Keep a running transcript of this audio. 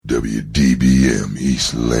WDBM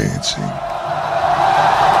East Lansing.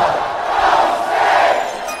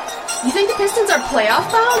 You think the Pistons are playoff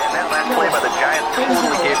bound? And that last play by the Giants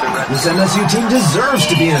totally gave the rest. This MSU team deserves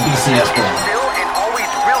to be in a BCS bowl. Still and always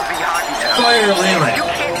will be hockey town. Fire Leland. You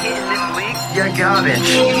can't hit in this league, you're garbage.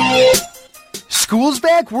 School's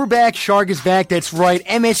back, we're back, Shark is back, that's right,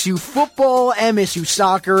 MSU football, MSU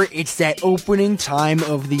soccer, it's that opening time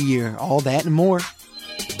of the year, all that and more.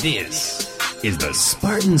 This is the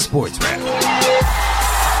Spartan Sports Wrap.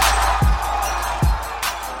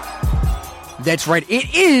 That's right,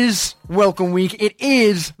 it is welcome week, it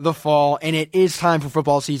is the fall, and it is time for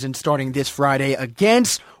football season starting this Friday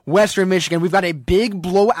against Western Michigan. We've got a big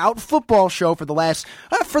blowout football show for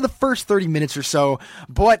the first 30 minutes or so,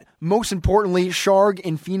 but most importantly, Sharg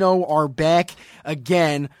and Fino are back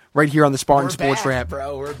again right here on the Spartan Sports Wrap.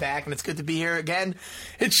 Bro, we're back, and it's good to be here again.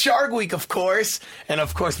 It's Sharg Week, of course, and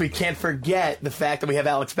of course we can't forget the fact that we have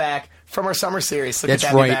Alex back from our summer series. So That's good to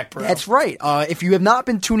have right. you back, bro. That's right. If you have not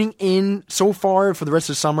been tuning in so far for the rest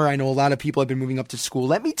of the summer, I know a lot of people have been moving up to school.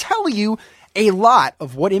 Let me tell you a lot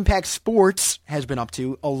of what Impact Sports has been up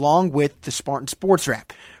to, along with the Spartan Sports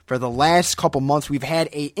Wrap. For the last couple months, we've had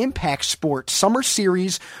a Impact Sports summer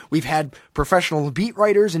series. We've had professional beat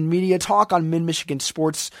writers and media talk on Mid-Michigan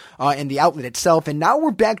sports and the outlet itself, and now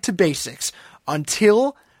we're back to basics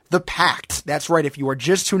until the Pact. That's right. If you are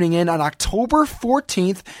just tuning in on October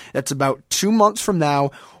 14th, that's about 2 months from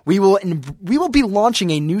now, we will be launching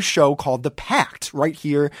a new show called The Pact right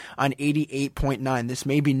here on 88.9. This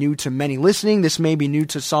may be new to many listening. This may be new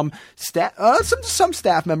to some staff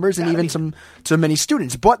members and even to many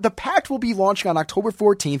students. But The Pact will be launching on October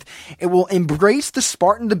 14th. It will embrace the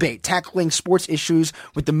Spartan debate, tackling sports issues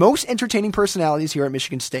with the most entertaining personalities here at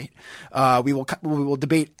Michigan State. We will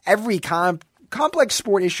debate every complex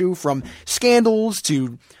sport issue, from scandals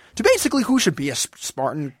to basically who should be a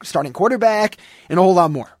Spartan starting quarterback and a whole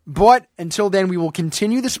lot more. But until then, we will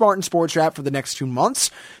continue the Spartan Sports Wrap for the next 2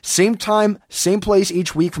 months. Same time, same place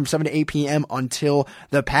each week from 7 to 8 p.m. until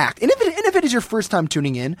the Pact. And if it is your first time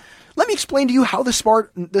tuning in, let me explain to you how the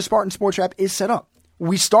Spartan Sports Wrap is set up.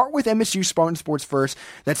 We start with MSU Spartan Sports first.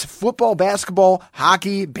 That's football, basketball,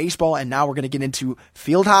 hockey, baseball, and now we're going to get into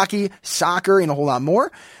field hockey, soccer, and a whole lot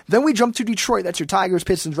more. Then we jump to Detroit. That's your Tigers,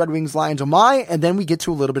 Pistons, Red Wings, Lions, OMI, and then we get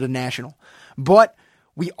to a little bit of national. But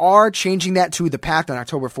we are changing that to the Pact on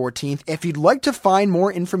October 14th. If you'd like to find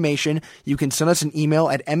more information, you can send us an email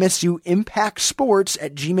at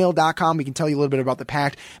msuimpactsports@gmail.com. We can tell you a little bit about the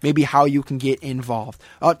Pact, maybe how you can get involved.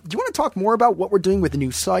 Do you want to talk more about what we're doing with the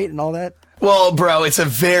new site and all that? Well, bro, it's a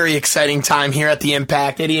very exciting time here at the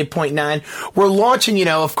Impact 88.9. We're launching,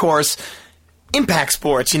 of course, Impact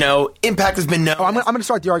Sports. Impact has been known. I'm going to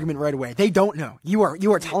start the argument right away. They don't know. You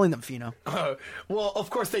are telling them, Fino. Well, of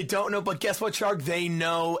course they don't know, but guess what, Shark? They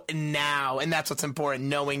know now, and that's what's important,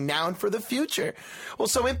 knowing now and for the future. Well,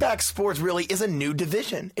 so Impact Sports really is a new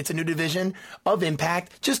division. It's a new division of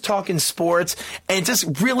Impact, just talking sports, and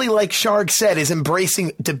just really, like Shark said, is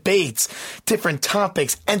embracing debates, different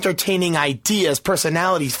topics, entertaining ideas,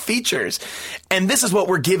 personalities, features. And this is what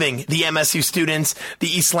we're giving the MSU students, the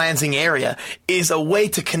East Lansing area, is a way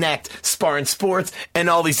to connect Spartan Sports and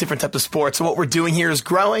all these different types of sports. So what we're doing here is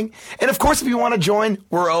growing. And of course, if you want to join,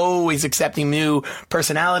 we're always accepting new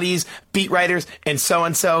personalities, beat writers, and so.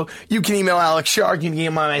 You can email Alex Shark, you can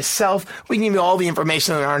email myself. We can give you all the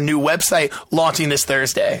information on our new website launching this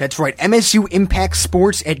Thursday. That's right,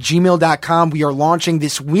 msuimpactsports@gmail.com. We are launching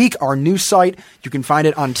this week our new site. You can find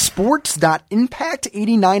it on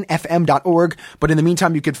sports.impact89fm.org. But in the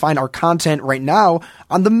meantime, you can find our content right now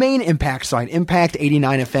on the main Impact site,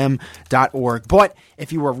 impact89fm.org. But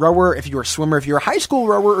if you are a rower, if you're a swimmer, if you're a high school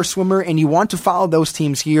rower or swimmer and you want to follow those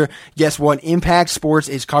teams here, guess what? Impact Sports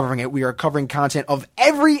is covering it. We are covering content of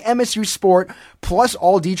every MSU sport, plus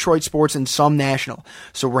all Detroit sports and some national.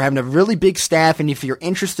 So we're having a really big staff, and if you're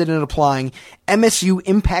interested in applying,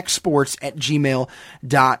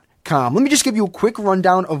 msuimpactsports@gmail.com. Let me just give you a quick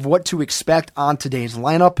rundown of what to expect on today's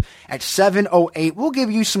lineup. At 7:08, we'll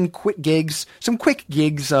give you some quick gigs, quick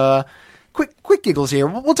giggles here.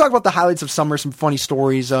 We'll talk about the highlights of summer, some funny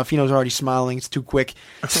stories. Fino's already smiling. It's too quick.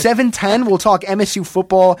 7:10, we'll talk MSU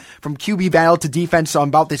football from QB battle to defense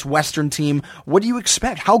about this Western team. What do you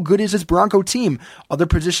expect? How good is this Bronco team? Other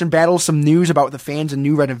position battles, some news about the fans and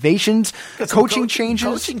new renovations. Coaching changes.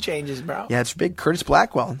 Coaching changes, bro. Yeah, it's big. Curtis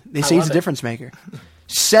Blackwell. They say he's a difference maker.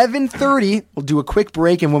 7:30, we'll do a quick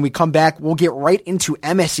break, and when we come back, we'll get right into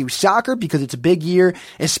MSU soccer because it's a big year,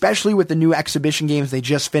 especially with the new exhibition games they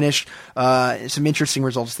just finished. Some interesting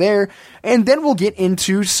results there. And then we'll get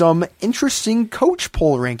into some interesting coach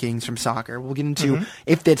poll rankings from soccer. We'll get into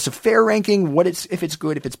if that's a fair ranking, if it's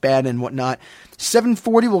good, if it's bad, and whatnot.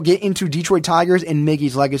 7:40, we'll get into Detroit Tigers and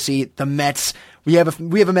Miggy's legacy, the Mets. We have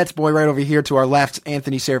a Mets boy right over here to our left,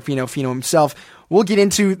 Anthony Serafino, Fino himself. We'll get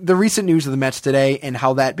into the recent news of the Mets today and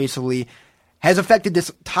how that basically has affected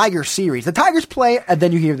this Tiger series. The Tigers play, and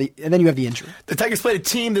then you have the injury. The Tigers played a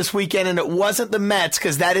team this weekend, and it wasn't the Mets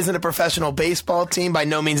because that isn't a professional baseball team by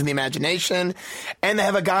no means in the imagination. And they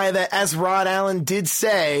have a guy that, as Rod Allen did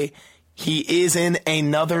say, he is in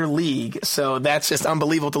another league. So that's just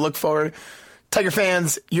unbelievable to look forward. Tiger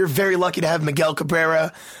fans, you're very lucky to have Miguel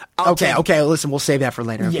Cabrera. Okay. Listen, we'll save that for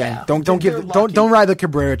later. Okay, Yeah, don't ride the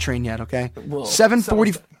Cabrera train yet. Okay, Well,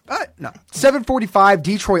 7:40. 7:45.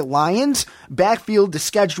 Detroit Lions backfield, the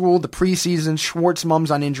schedule, the preseason. Schwartz mums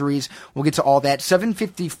on injuries. We'll get to all that.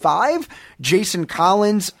 7:55. Jason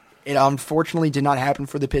Collins. It unfortunately did not happen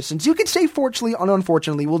for the Pistons. You could say fortunately,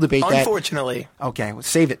 unfortunately. We'll debate that. Unfortunately. Okay, well,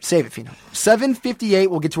 save it, Fino.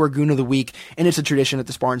 7:58, we'll get to our Goon of the Week, and it's a tradition at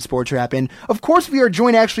the Spartan Sports Wrap. And, of course, we are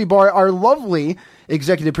joined actually by our lovely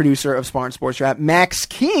executive producer of Spartan Sports Wrap, Max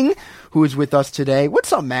King, who is with us today.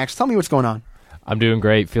 What's up, Max? Tell me what's going on. I'm doing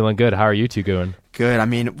great, feeling good. How are you two doing? Good. I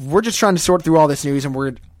mean, we're just trying to sort through all this news, and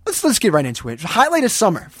let's get right into it. Highlight of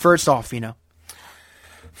summer, first off, Fino.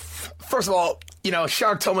 First of all,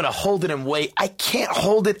 Shark told me to hold it and wait. I can't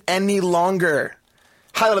hold it any longer.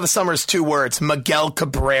 Highlight of the summer is 2 words, Miguel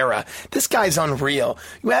Cabrera. This guy's unreal.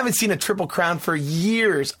 You haven't seen a Triple Crown for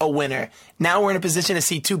years, a winner. Now we're in a position to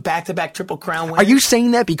see 2 back-to-back Triple Crown winners. Are you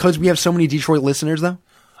saying that because we have so many Detroit listeners, though?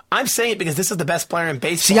 I'm saying it because this is the best player in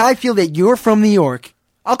baseball. See, I feel that you're from New York.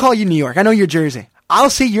 I'll call you New York. I know you're Jersey. I'll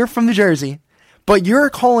say you're from New Jersey. But you're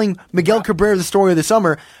calling Miguel Cabrera the story of the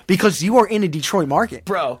summer because you are in a Detroit market.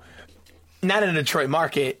 Bro, not in a Detroit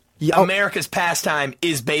market. Yeah, America's pastime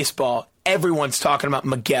is baseball. Everyone's talking about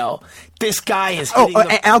Miguel. This guy is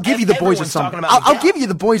I'll give you the boys of summer. I'll give you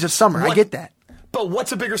the boys of summer. I get that. But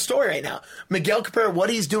what's a bigger story right now? Miguel Cabrera, what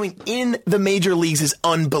he's doing in the major leagues is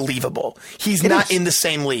unbelievable. He's not in the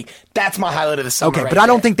same league. That's my highlight of the summer. Okay, but I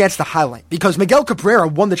don't think that's the highlight because Miguel Cabrera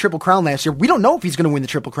won the Triple Crown last year. We don't know if he's going to win the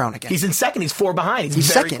Triple Crown again. He's in second. He's 4 behind.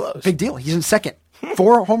 He's very second. Close. Big deal. He's in second.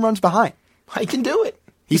 4 home runs behind. He can do it.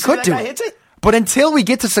 He could do it. Hits it. But until we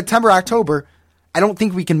get to September, October, I don't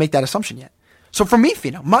think we can make that assumption yet. So for me,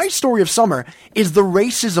 Fino, my story of summer is the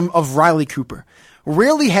racism of Riley Cooper.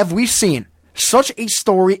 Rarely have we seen such a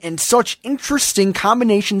story and such interesting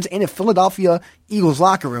combinations in a Philadelphia Eagles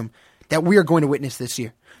locker room that we are going to witness this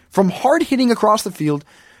year. From hard hitting across the field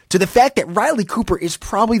to the fact that Riley Cooper is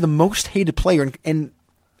probably the most hated player in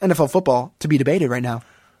NFL football to be debated right now.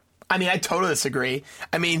 I mean, I totally disagree.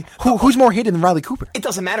 I mean, who's more hated than Riley Cooper? It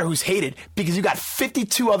doesn't matter who's hated because you got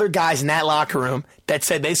 52 other guys in that locker room that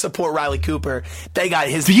said they support Riley Cooper. They got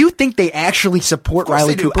his. Do you think they actually support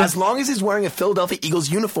Riley Cooper? As long as he's wearing a Philadelphia Eagles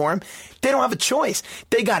uniform, they don't have a choice.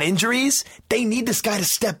 They got injuries. They need this guy to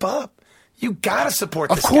step up. You gotta support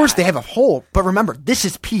this guy. Of course they have a hole, but remember, this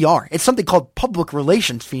is PR. It's something called public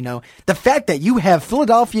relations, Fino. The fact that you have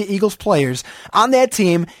Philadelphia Eagles players on that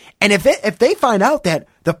team, and if they find out that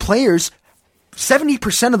the players,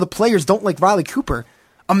 70% of the players don't like Riley Cooper,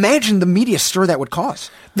 imagine the media stir that would cause.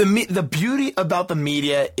 The beauty about the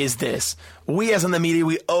media is this. We as in the media,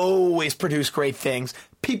 we always produce great things.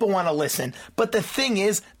 People want to listen. But the thing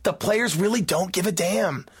is, the players really don't give a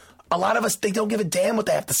damn. A lot of us, they don't give a damn what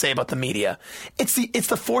they have to say about the media. It's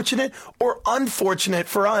the fortunate or unfortunate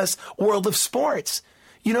for us world of sports.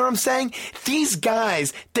 You know what I'm saying? These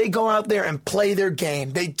guys, they go out there and play their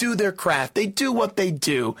game. They do their craft. They do what they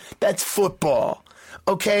do. That's football.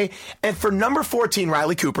 Okay? And for number 14,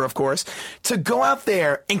 Riley Cooper, of course, to go out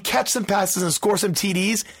there and catch some passes and score some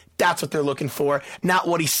TDs, that's what they're looking for, not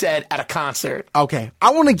what he said at a concert. Okay.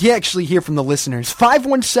 I want to actually hear from the listeners.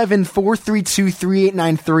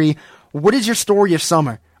 517-432-3893. What is your story of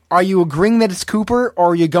summer? Are you agreeing that it's Cooper,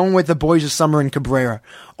 or are you going with the boys of summer and Cabrera?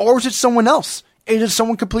 Or is it someone else? Is it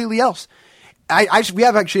someone completely else? We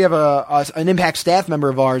have an Impact staff member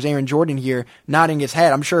of ours, Aaron Jordan, here, nodding his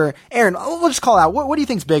head. I'm sure, Aaron, let's call out. What do you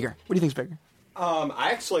think's bigger? What do you think's bigger? I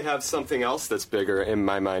actually have something else that's bigger in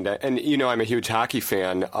my mind, and I'm a huge hockey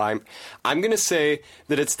fan. I'm going to say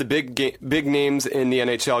that it's the big names in the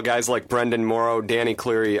NHL, guys like Brendan Morrow, Danny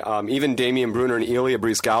Cleary, even Damian Brunner and Ilya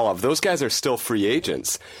Bryzgalov. Those guys are still free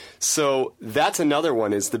agents. So that's another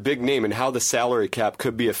one, is the big name and how the salary cap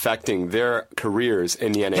could be affecting their careers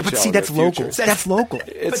in the NHL. Yeah, but see, that's local. That's local.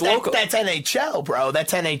 It's local. That's NHL, bro.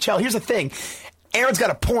 That's NHL. Here's the thing. Aaron's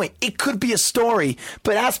got a point. It could be a story,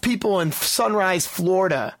 but ask people in Sunrise,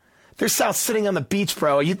 Florida. They're south sitting on the beach,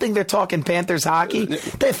 bro. You think they're talking Panthers hockey?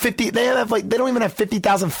 They have 50. They don't even have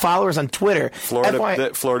 50,000 followers on Twitter.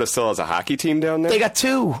 Florida still has a hockey team down there. They got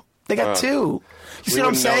two. You see what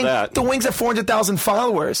I'm saying? The Wings have 400,000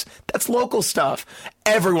 followers. That's local stuff.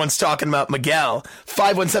 Everyone's talking about Miguel.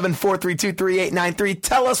 517-432-3893.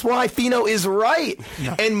 Tell us why Fino is right.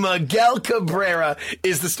 No. And Miguel Cabrera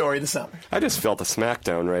is the story of the summer. I just felt a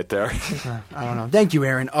smackdown right there. I don't know. Thank you,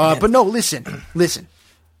 Aaron. But no, listen.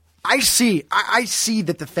 I see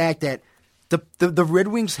that the fact that the Red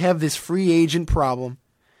Wings have this free agent problem,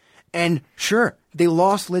 and sure, they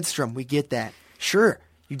lost Lidstrom. We get that. Sure,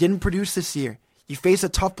 you didn't produce this year. You face a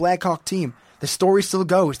tough Blackhawk team. The story still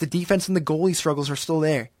goes. The defense and the goalie struggles are still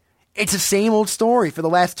there. It's the same old story for the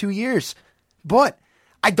last 2 years. But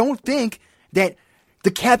I don't think that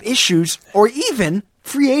the cap issues or even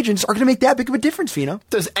free agents are going to make that big of a difference, Fino.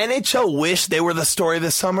 Does NHL wish they were the story of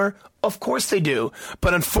the summer? Of course they do.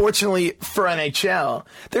 But unfortunately for NHL,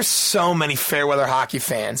 there's so many fair weather hockey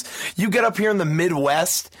fans. You get up here in the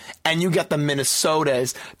Midwest and you get the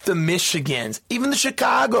Minnesotas, the Michigans, even the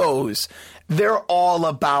Chicagos. They're all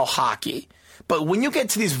about hockey. But when you get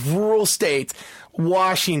to these rural states,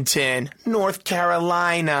 Washington, North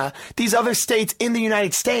Carolina, these other states in the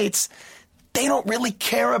United States, they don't really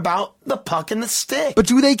care about the puck and the stick. But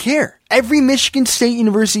do they care? Every Michigan State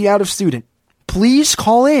University out of student, please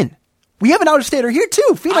call in. We have an out-of-stater here,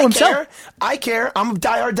 too. Fino himself. I care. I'm a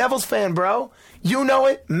diehard Devils fan, bro. You know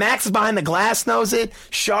it. Max behind the glass knows it.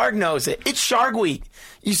 Sharg knows it. It's Sharg Week.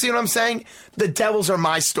 You see what I'm saying? The Devils are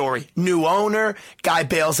my story. New owner. Guy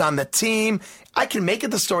Bale's on the team. I can make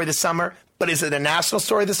it the story this summer, but is it a national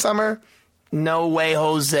story this summer? No way,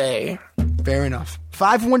 Jose. Fair enough.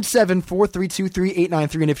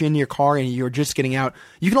 517-432-3893, and if you're in your car and you're just getting out,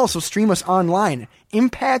 you can also stream us online.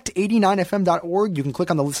 Impact89fm.org. You can click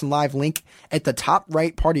on the Listen Live link at the top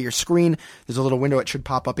right part of your screen. There's a little window that should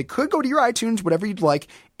pop up. It could go to your iTunes, whatever you'd like,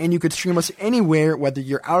 and you could stream us anywhere, whether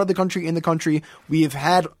you're out of the country, in the country. We've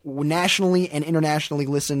had nationally and internationally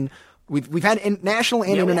listen. We've had national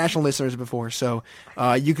and international listeners before, so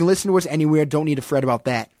you can listen to us anywhere. Don't need to fret about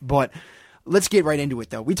that. But let's get right into it,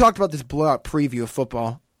 though. We talked about this blowout preview of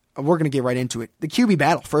football. We're going to get right into it. The QB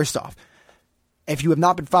battle, first off. If you have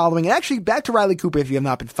not been following, and actually back to Riley Cooper if you have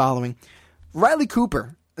not been following. Riley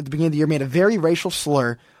Cooper, at the beginning of the year, made a very racial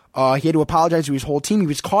slur. He had to apologize to his whole team. He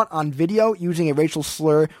was caught on video using a racial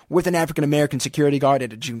slur with an African-American security guard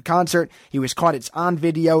at a June concert. He was caught. It's on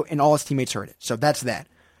video, and all his teammates heard it. So that's that.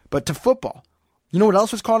 But to football. You know what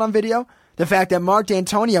else was caught on video? The fact that Mark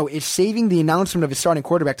D'Antonio is saving the announcement of his starting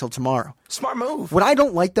quarterback till tomorrow. Smart move. What I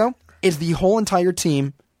don't like, though, is the whole entire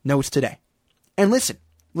team knows today. And listen.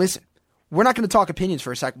 We're not going to talk opinions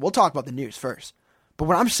for a second. We'll talk about the news first. But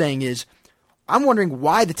what I'm saying is, I'm wondering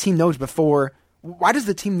why the team knows before. Why does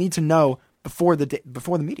the team need to know before the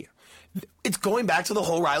media? It's going back to the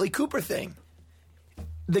whole Riley Cooper thing.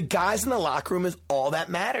 The guys in the locker room is all that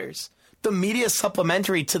matters. The media is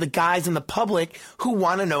supplementary to the guys in the public who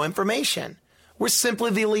want to know information. We're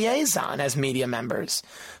simply the liaison as media members.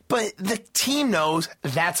 But the team knows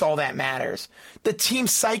that's all that matters. The team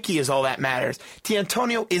psyche is all that matters.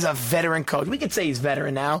 D'Antonio is a veteran coach. We could say he's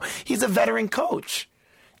veteran now. He's a veteran coach.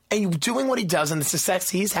 And doing what he does and the success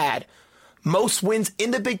he's had, most wins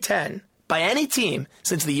in the Big Ten by any team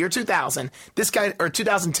since the year 2000, this guy, or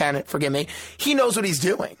 2010, forgive me, he knows what he's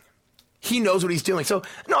doing. He knows what he's doing. So,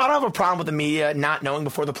 no, I don't have a problem with the media not knowing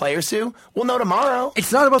before the players do. We'll know tomorrow.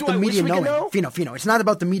 It's not about the media knowing. Fino, it's not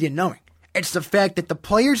about the media knowing. It's the fact that the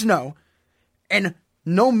players know, and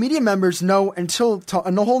no media members know until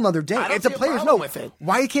a whole nother day. If the players know,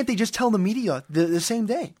 why can't they just tell the media the same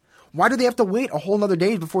day? Why do they have to wait a whole nother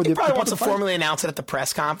day before they probably wants to formally announce it at the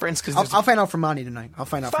press conference? I'll find out from Monty tonight.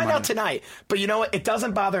 Find out tonight. But you know what? It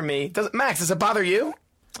doesn't bother me. Max, does it bother you?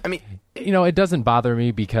 I mean, it doesn't bother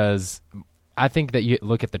me because I think that you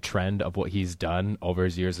look at the trend of what he's done over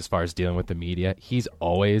his years as far as dealing with the media. He's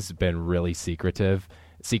always been really secretive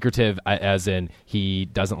as in he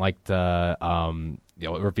doesn't like to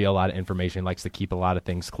reveal a lot of information, likes to keep a lot of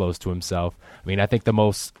things close to himself. I mean, I think the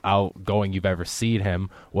most outgoing you've ever seen him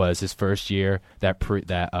was his first year, that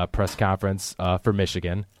press conference for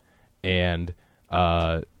Michigan, and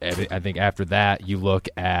I think after that, you look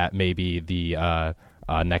at maybe the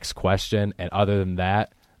next question, and other than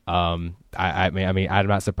that, I mean, I'm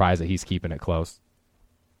not surprised that he's keeping it close.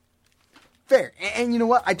 Fair. And you know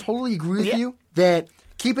what? I totally agree with you that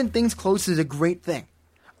keeping things close is a great thing.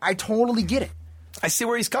 I totally get it. I see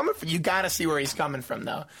where he's coming from. You got to see where he's coming from,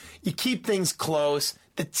 though. You keep things close.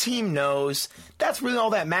 The team knows. That's really all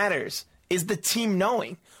that matters, is the team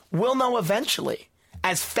knowing. We'll know eventually.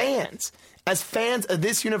 As fans of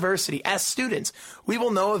this university, as students, we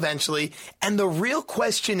will know eventually. And the real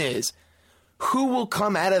question is, who will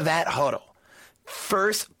come out of that huddle?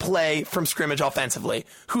 First play from scrimmage offensively.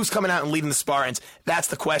 Who's coming out and leading the Spartans? That's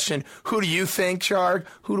the question. Who do you think, Sharg?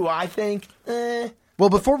 Who do I think? Well,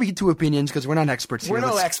 before we get to opinions, because we're not experts here. We're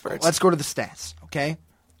no experts. Let's go to the stats, okay?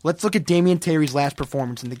 Let's look at Damian Terry's last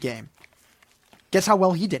performance in the game. Guess how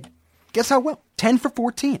well he did. Guess how well. 10 for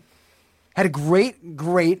 14. Had a great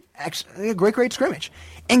scrimmage.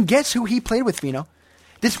 And guess who he played with, Fino?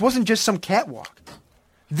 This wasn't just some catwalk.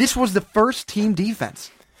 This was the first team defense.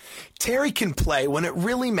 Terry can play when it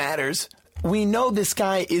really matters. We know this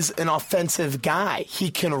guy is an offensive guy. He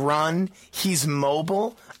can run. He's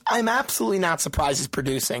mobile. I'm absolutely not surprised he's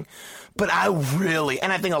producing. But I really,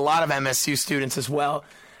 and I think a lot of MSU students as well,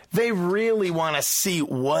 they really want to see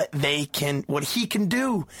what he can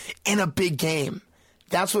do in a big game.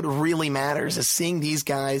 That's what really matters, is seeing these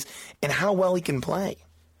guys and how well he can play.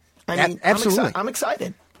 I mean, absolutely. I'm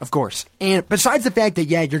excited. Of course. And besides the fact that,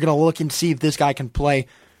 you're going to look and see if this guy can play,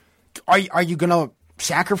 are you going to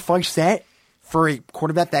sacrifice that for a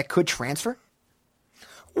quarterback that could transfer?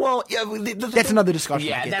 Well, yeah, that's another discussion.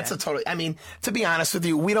 Yeah, that's a totally. I mean, to be honest with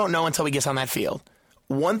you, we don't know until he gets on that field.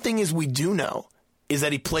 One thing is we do know is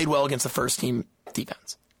that he played well against the first team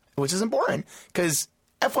defense, which is important because,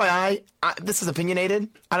 FYI, this is opinionated.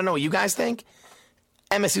 I don't know what you guys think.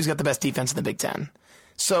 MSU's got the best defense in the Big Ten.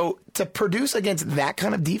 So to produce against that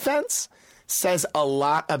kind of defense says a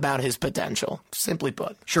lot about his potential, simply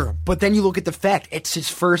put. Sure, but then you look at the fact it's his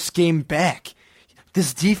first game back.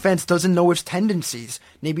 This defense doesn't know its tendencies.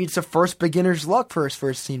 Maybe it's the first beginner's luck for his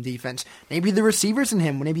first team defense. Maybe the receivers in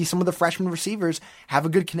him, maybe some of the freshman receivers have a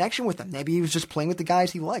good connection with him. Maybe he was just playing with the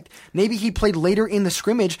guys he liked. Maybe he played later in the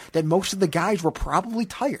scrimmage that most of the guys were probably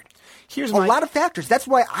tired. Here's a lot of factors. That's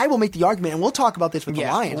why I will make the argument, and we'll talk about this with the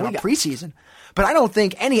Lions about preseason, but I don't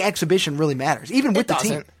think any exhibition really matters, even with the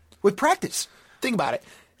team, with practice. Think about it.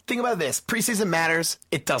 Think about this. Preseason matters.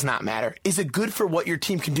 It does not matter. Is it good for what your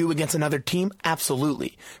team can do against another team?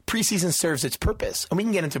 Absolutely. Preseason serves its purpose. And we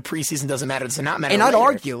can get into preseason doesn't matter. Does it not matter? And I'd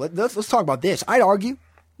argue, let's talk about this. I'd argue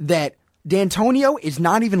that D'Antonio is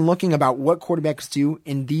not even looking about what quarterbacks do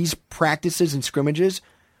in these practices and scrimmages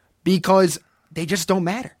because they just don't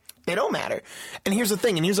matter. They don't matter. And here's the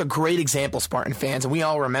thing, and here's a great example, Spartan fans, and we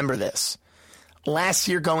all remember this. Last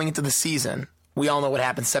year going into the season, we all know what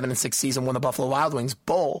happened, 7-6 season, won the Buffalo Wild Wings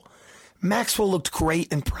Bowl. Maxwell looked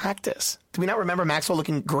great in practice. Do we not remember Maxwell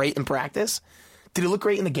looking great in practice? Did he look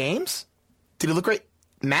great in the games? Did he look great?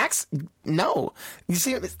 Max? No. You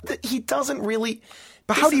see, he doesn't really...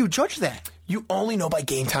 But how do you judge that? You only know by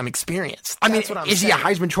game time experience. That's what I'm saying. Is he a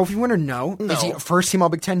Heisman Trophy winner? No. Is he a first team All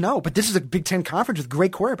Big Ten? No. But this is a Big Ten conference with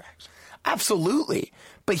great quarterbacks. Absolutely.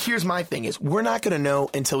 But here's my thing is we're not going to know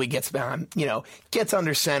until he gets behind, gets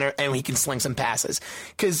under center and he can sling some passes.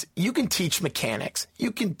 Because you can teach mechanics.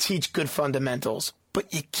 You can teach good fundamentals.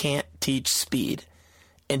 But you can't teach speed.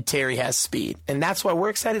 And Terry has speed. And that's why we're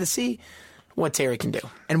excited to see what Terry can do.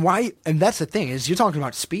 And that's the thing is you're talking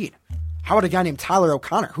about speed. How about a guy named Tyler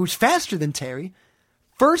O'Connor, who's faster than Terry?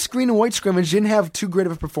 First green and white scrimmage, didn't have too great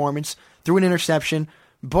of a performance, threw an interception,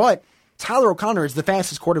 but Tyler O'Connor is the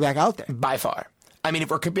fastest quarterback out there. By far. I mean,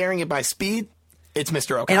 if we're comparing it by speed, it's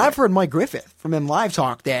Mr. O'Connor. And I've heard Mike Griffith from M Live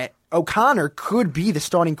talk that O'Connor could be the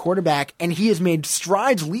starting quarterback, and he has made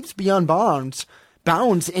strides, leaps beyond bounds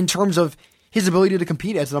in terms of his ability to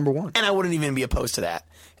compete as number one. And I wouldn't even be opposed to that.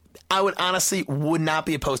 I would honestly would not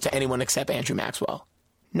be opposed to anyone except Andrew Maxwell.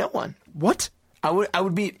 No one. What? I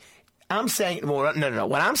would be. I'm saying. Well, no.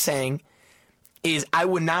 What I'm saying is I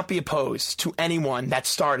would not be opposed to anyone that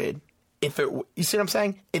started if it. You see what I'm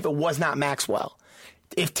saying? If it was not Maxwell,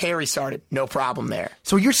 if Terry started, no problem there.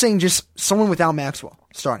 So you're saying just someone without Maxwell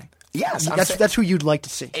starting? Yes, that's who you'd like to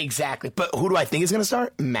see. Exactly. But who do I think is going to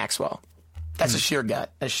start? Maxwell. That's a sheer gut.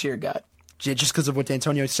 A sheer gut. Just because of what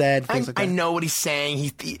D'Antonio said, things like that. I know what he's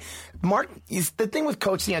saying. The thing with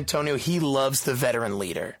Coach D'Antonio, he loves the veteran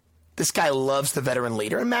leader. This guy loves the veteran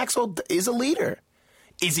leader, and Maxwell is a leader.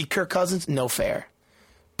 Is he Kirk Cousins? No fair.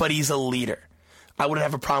 But he's a leader. I wouldn't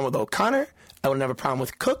have a problem with O'Connor. I wouldn't have a problem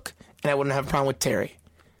with Cook, and I wouldn't have a problem with Terry.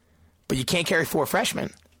 But you can't carry four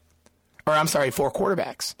freshmen. Or, I'm sorry, 4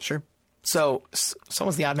 quarterbacks. Sure. So,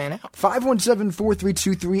 someone's the odd man out.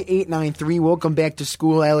 517-432-3893. Welcome back to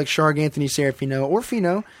school. Alex Sharg, Anthony Serafino, or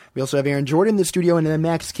Fino. We also have Aaron Jordan in the studio, and then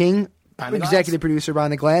Max King, executive producer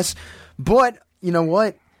behind the glass. But, you know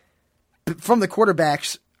what? From the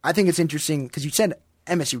quarterbacks, I think it's interesting because you said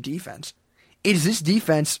MSU defense. Is this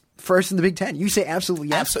defense first in the Big Ten? You say absolutely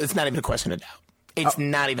yes. Absolutely. It's not even a question of doubt. It's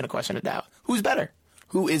not even a question of doubt. Who's better?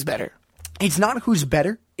 Who is better? It's not who's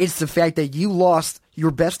better. It's the fact that you lost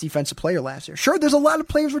your best defensive player last year. Sure, there's a lot of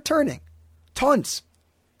players returning. Tons.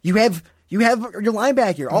 You have your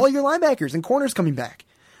linebacker, all of your linebackers and corners coming back.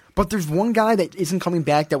 But there's one guy that isn't coming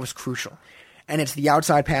back that was crucial. And it's the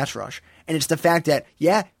outside pass rush. And it's the fact that,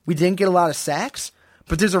 yeah, we didn't get a lot of sacks,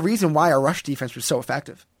 but there's a reason why our rush defense was so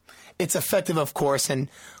effective. It's effective, of course, and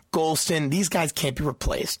Golston, these guys can't be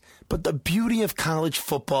replaced. But the beauty of college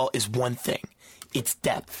football is one thing. It's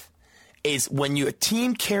depth. Is when a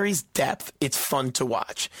team carries depth, it's fun to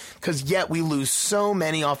watch. Because yet we lose so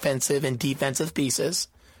many offensive and defensive pieces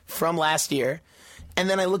from last year. And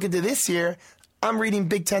then I look into this year, I'm reading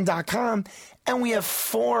Big10.com, and we have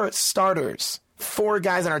 4 starters, 4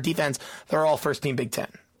 guys on our defense. They're all first-team Big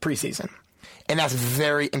Ten preseason. And that's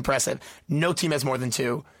very impressive. No team has more than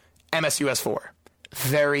 2. MSU has 4.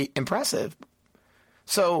 Very impressive.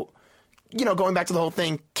 So, going back to the whole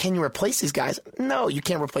thing, can you replace these guys? No, you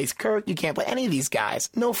can't replace Kirk. You can't play any of these guys.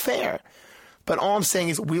 No fair. But all I'm saying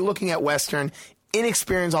is we're looking at Western,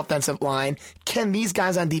 inexperienced offensive line. Can these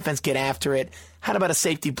guys on defense get after it? How about a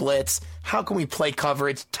safety blitz? How can we play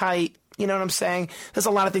coverage tight? You know what I'm saying? There's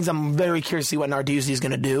a lot of things I'm very curious to see what Narduzzi is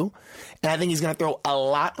going to do. And I think he's going to throw a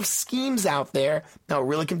lot of schemes out there that will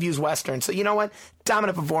really confuse Western. So you know what?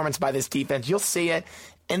 Dominant performance by this defense. You'll see it.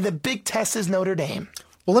 And the big test is Notre Dame.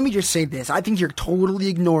 Well, let me just say this. I think you're totally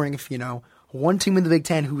ignoring, one team in the Big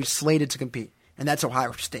Ten who is slated to compete, and that's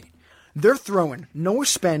Ohio State. They're throwing Noah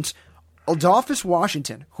Spence, Adolphus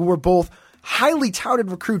Washington, who were both highly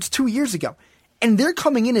touted recruits 2 years ago, and they're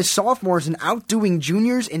coming in as sophomores and outdoing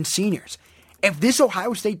juniors and seniors. If this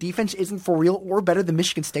Ohio State defense isn't for real or better than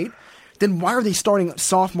Michigan State, then why are they starting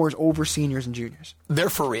sophomores over seniors and juniors?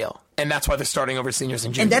 They're for real, and that's why they're starting over seniors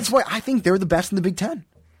and juniors. And that's why I think they're the best in the Big Ten.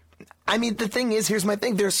 I mean, the thing is, here's my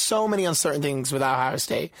thing. There's so many uncertain things with Ohio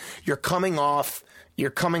State. You're coming off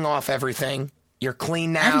everything. You're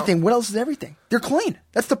clean now. Everything. What else is everything? They're clean.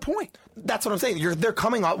 That's the point. That's what I'm saying. They're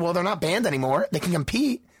coming off. Well, they're not banned anymore. They can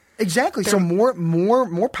compete. Exactly. So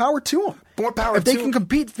more power to them. More power. If they can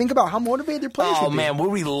compete, think about how motivated their players will be. Oh man,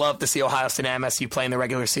 would we love to see Ohio State and MSU play in the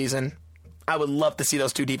regular season? I would love to see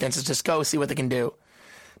those two defenses just go see what they can do,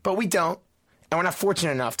 but we don't, and we're not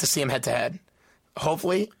fortunate enough to see them head to head.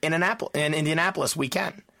 Hopefully, in Indianapolis, we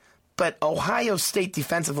can. But Ohio State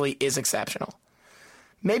defensively is exceptional.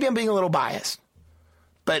 Maybe I'm being a little biased,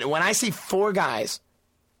 but when I see 4 guys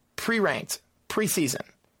pre-ranked, preseason,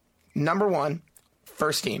 number 1,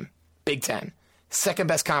 first team, Big Ten, second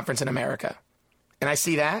best conference in America, and I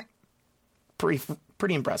see that, pretty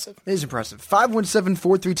impressive. It is impressive.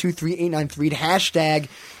 517-432-3893. Hashtag,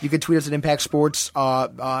 you can tweet us at Impact Sports,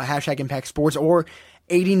 hashtag Impact Sports, or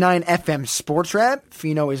 89FM Sports Rap.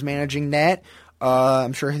 Fino is managing that.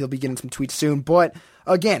 I'm sure he'll be getting some tweets soon. But,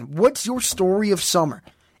 again, what's your story of summer?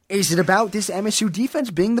 Is it about this MSU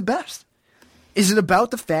defense being the best? Is it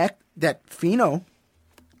about the fact that Fino,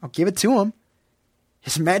 I'll give it to him,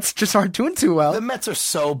 his Mets just aren't doing too well? The Mets are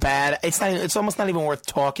so bad. It's almost not even worth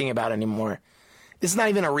talking about anymore. This is not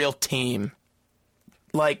even a real team.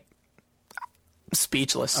 Like,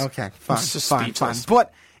 speechless. Okay, fine, it's just fine. speechless.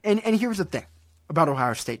 But, and here's the thing about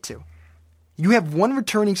Ohio State, too. You have one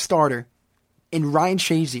returning starter in Ryan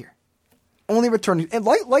Shazier. Only returning, and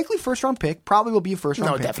likely first-round pick, probably will be a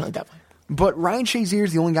first-round pick. No, definitely. But Ryan Shazier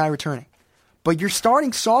is the only guy returning. But you're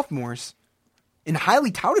starting sophomores and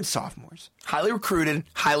highly touted sophomores. Highly recruited,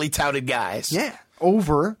 highly touted guys. Yeah,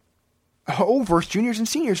 over juniors and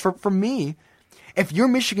seniors. For me, if you're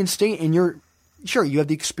Michigan State and you have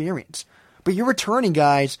the experience, but you're returning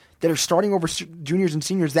guys that are starting over juniors and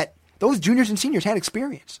seniors that those juniors and seniors had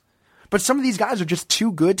experience. But some of these guys are just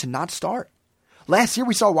too good to not start. Last year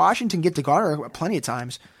we saw Washington get to Garner plenty of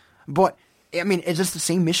times. But, I mean, is this the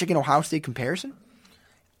same Michigan-Ohio State comparison?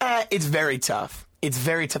 It's very tough. It's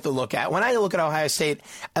very tough to look at. When I look at Ohio State,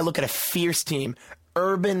 I look at a fierce team.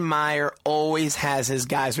 Urban Meyer always has his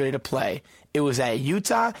guys ready to play. It was at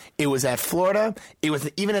Utah. It was at Florida. It was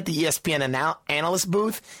even at the ESPN analyst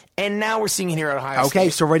booth. And now we're seeing it here at Ohio State. Okay,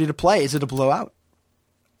 so ready to play. Is it a blowout?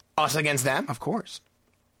 Us against them? Of course.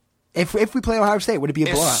 If we play Ohio State, would it be a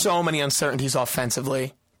blowout? There's so many uncertainties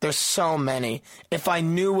offensively. There's so many. If I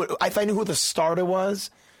knew who the starter was,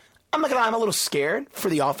 I'm not gonna lie, I'm a little scared for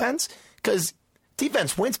the offense Because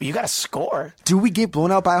defense wins, but you got to score. Do we get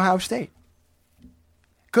blown out by Ohio State?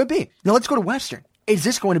 Could be. Now let's go to Western. Is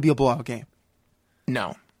this going to be a blowout game?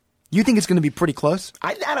 No. You think it's going to be pretty close?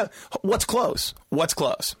 What's close? What's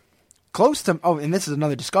close? Close to, and this is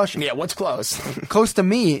another discussion. Yeah, what's close? Close to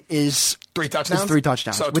me is 3 touchdowns? Is 3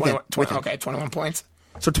 touchdowns. So Within. 21 points.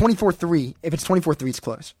 So 24-3. If it's 24-3, it's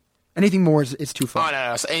close. Anything more is too far. Oh,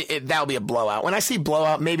 no. So that'll be a blowout. When I see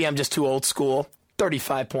blowout, maybe I'm just too old school.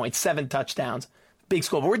 35 points, 7 touchdowns. Big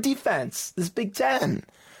school. But we're defense. This is Big Ten.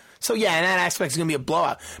 So, yeah, in that aspect, it's going to be a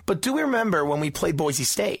blowout. But do we remember when we played Boise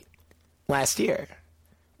State last year?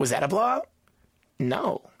 Was that a blowout?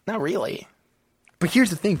 No, not really. But here's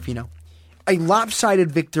the thing, Fino. A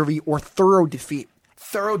lopsided victory or thorough defeat.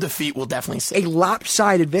 Thorough defeat will definitely see. A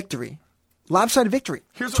lopsided victory. Lopsided victory.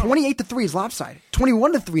 28-3 is lopsided.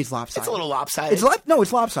 21-3 is lopsided. It's a little lopsided. No,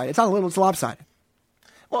 it's lopsided. It's not a little. It's lopsided.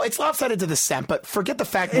 Well, it's lopsided to the cent, but forget the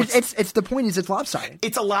fact. It's the point is it's lopsided.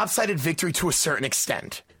 It's a lopsided victory to a certain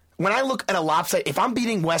extent. When I look at a lopsided, if I'm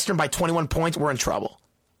beating Western by 21 points, we're in trouble.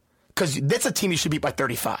 Because that's a team you should beat by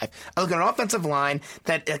 35. I look at an offensive line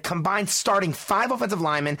that combined starting 5 offensive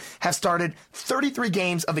linemen have started 33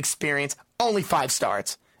 games of experience, only 5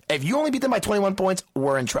 starts. If you only beat them by 21 points,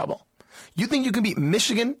 we're in trouble. You think you can beat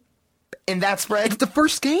Michigan in that spread? It's the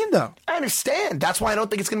first game, though. I understand. That's why I don't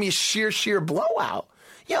think it's going to be a sheer blowout.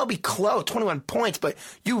 Yeah, it'll be close, 21 points, but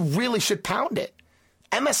you really should pound it.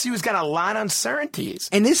 MSU's got a lot of uncertainties.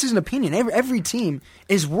 And this is an opinion. Every team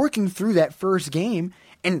is working through that first game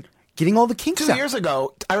and getting all the kinks out. 2 years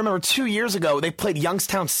ago, I remember 2 years ago, they played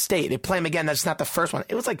Youngstown State. They play them again. That's not the first one.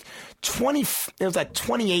 It was like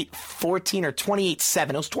 28-14 or 28-7.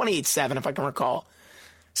 It was 28-7 if I can recall.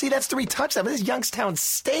 See, that's 3 touchdowns. This is Youngstown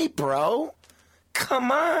State, bro.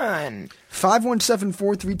 Come on.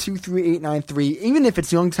 517-432-3893. Even if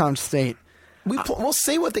it's Youngstown State. We'll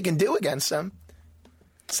see what they can do against them.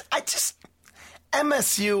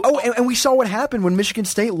 MSU. Oh, and we saw what happened when Michigan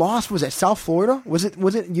State lost. Was it South Florida? Was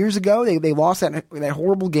it years ago? They lost that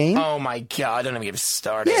horrible game. Oh my God! Don't even get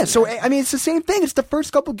started. Yeah. So I mean, it's the same thing. It's the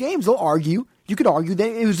first couple games. They'll argue. You could argue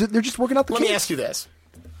that they're just working out the. Let me ask you this: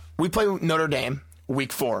 we play Notre Dame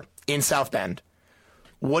week 4 in South Bend.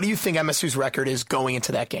 What do you think MSU's record is going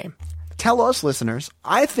into that game? Tell us, listeners.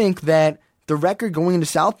 I think that the record going into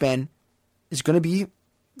South Bend is going to be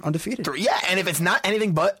undefeated. Yeah, and if it's not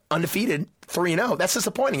anything but undefeated, 3-0, that's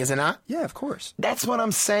disappointing, is it not? Yeah, of course. That's what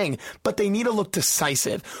I'm saying. But they need to look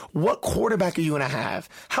decisive. What quarterback are you going to have?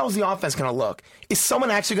 How's the offense going to look? Is someone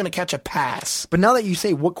actually going to catch a pass? But now that you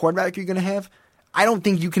say what quarterback you're going to have, I don't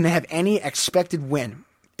think you can have any expected win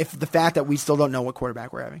if the fact that we still don't know what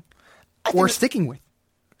quarterback we're having or sticking with.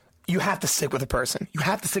 You have to stick with a person. You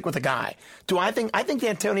have to stick with a guy. I think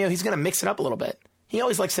D'Antonio, he's going to mix it up a little bit. He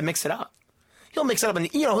always likes to mix it up. He'll mix it up and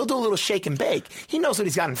he'll do a little shake and bake. He knows what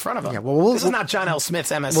he's got in front of him. Yeah, this is not John L. Smith's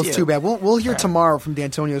MSU. Well, it's too bad. We'll hear tomorrow from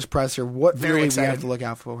D'Antonio's presser what really we have to look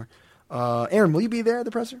out for. Aaron, will you be there at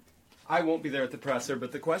the presser? I won't be there at the presser,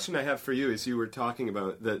 but the question I have for you is you were talking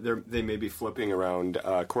about that they may be flipping around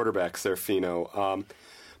quarterbacks there, Fino.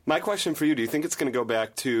 My question for you, do you think it's going to go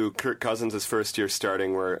back to Kirk Cousins' first year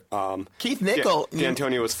starting where Keith Nickel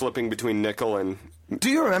D'Antonio was flipping betwing Nickel and do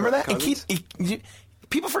you remember that? Cousins? And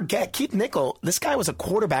people forget Keith Nickel, this guy was a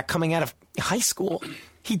quarterback coming out of high school.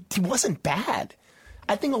 He wasn't bad.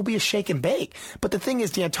 I think it'll be a shake and bake. But the thing is,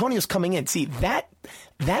 D'Antonio's coming in. See, that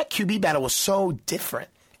QB battle was so different.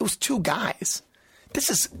 It was 2 guys. This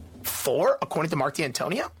is 4, according to Mark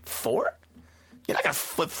D'Antonio. 4? You're not going to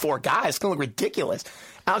flip 4 guys. It's going to look ridiculous.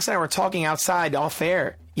 Alex and I were talking outside off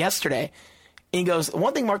air yesterday. And he goes,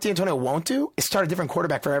 one thing Mark D'Antonio won't do is start a different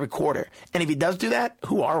quarterback for every quarter. And if he does do that,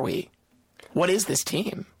 who are we? What is this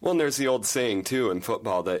team? Well, and there's the old saying, too, in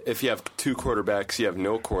football that if you have 2 quarterbacks, you have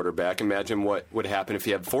no quarterback. Imagine what would happen if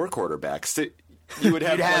you had 4 quarterbacks. You would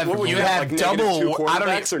have, double -2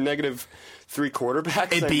 quarterbacks or -3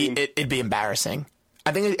 quarterbacks? It'd be embarrassing.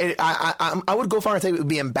 I think I would go far and say it would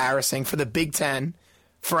be embarrassing for the Big Ten,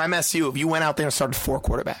 for MSU, if you went out there and started 4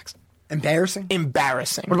 quarterbacks. Embarrassing?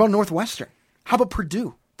 Embarrassing. What about Northwestern? How about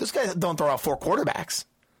Purdue? Those guys don't throw out 4 quarterbacks.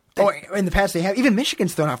 In the past they have. Even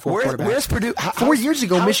Michigan's thrown out 4 quarterbacks. Where's Purdue? 4 years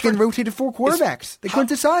ago, Michigan rotated 4 quarterbacks. They couldn't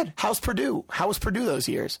decide. How's Purdue? How was Purdue those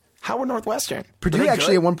years? How were Northwestern? Purdue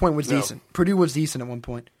actually at one point was decent. Purdue was decent at one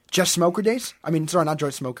point. Jeff Smoker days? I mean, sorry, not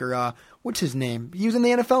George Smoker. What's his name? He was in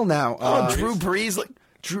the NFL now. Drew Brees.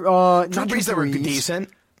 Drew Brees, they were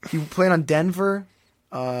decent. He played on Denver.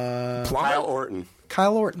 Kyle Orton.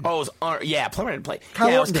 Kyle Orton. Oh, Plummer didn't play.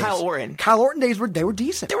 Kyle Orton Kyle Orton. Kyle Orton days they were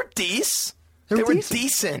decent. They were decent. They were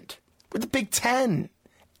decent. We're the Big Ten.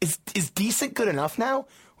 Is decent good enough now?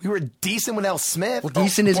 We were decent with L. Smith. Well,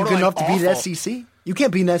 decent isn't good enough to beat the awful. SEC. You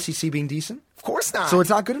can't beat an SEC being decent. Of course not. So it's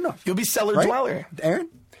not good enough. You'll be cellar right? dweller. Aaron?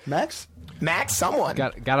 Max? Max, someone.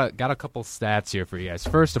 Got a couple stats here for you guys.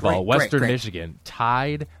 First of all, Great, Western great. Michigan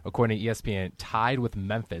tied, according to ESPN, tied with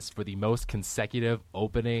Memphis for the most consecutive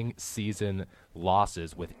opening season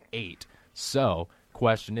losses with 8. So,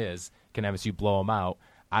 question is, can MSU blow them out?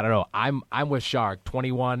 I don't know. I'm with Shark.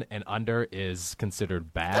 21 and under is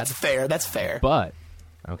considered bad. That's fair. But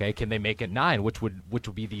okay, can they make it 9, which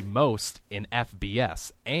would be the most in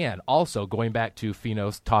FBS? And also going back to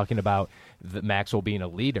Finos talking about Maxwell being a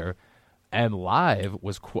leader. M Live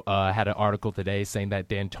had an article today saying that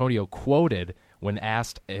D'Antonio quoted when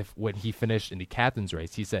asked when he finished in the captain's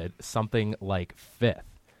race, he said something like 5th.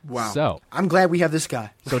 Wow. So I'm glad we have this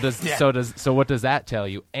guy. so what does that tell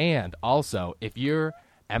you? And also, if you're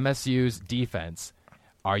MSU's defense,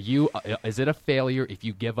 is it a failure if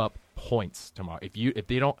you give up points tomorrow? If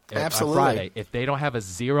they don't Absolutely. on Friday, if they don't have a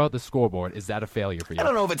 0 at the scoreboard, is that a failure for you? I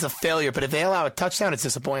don't know if it's a failure, but if they allow a touchdown, it's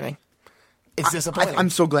disappointing. It's disappointing. I'm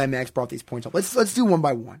so glad Max brought these points up. Let's do one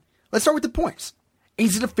by one. Let's start with the points.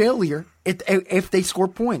 Is it a failure if they score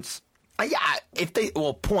points? Yeah,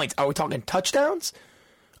 points. Are we talking touchdowns?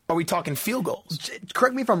 Are we talking field goals?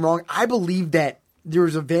 Correct me if I'm wrong. I believe that there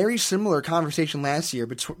was a very similar conversation last year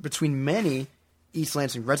between many East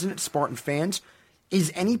Lansing resident Spartan fans.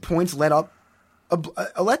 Is any points let up a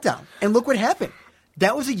letdown? And look what happened.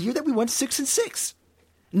 That was a year that we went 6-6.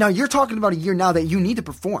 Now you're talking about a year now that you need to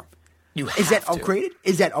perform. Is that upgraded?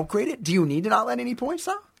 Is that upgraded? Do you need to not let any points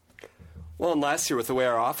down? Well, and last year with the way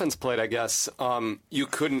our offense played, I guess you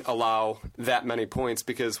couldn't allow that many points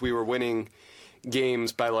because we were winning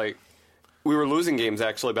games by we were losing games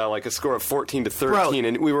actually by a score of 14-13,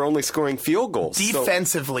 and we were only scoring field goals.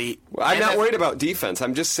 Defensively, I'm not worried about defense.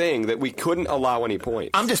 I'm just saying that we couldn't allow any points.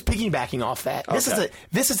 I'm just piggybacking off that. Okay.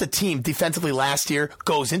 This is a team defensively last year,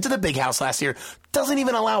 goes into the big house last year, doesn't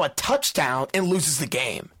even allow a touchdown and loses the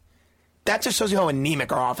game. That just shows you how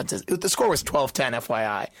anemic our offense is. The score was 12-10,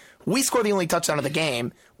 FYI. We score the only touchdown of the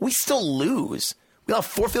game. We still lose. We have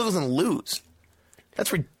 4 field goals and lose.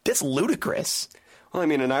 That's ludicrous. Well, I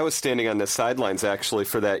mean, and I was standing on the sidelines actually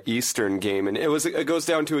for that Eastern game, and it goes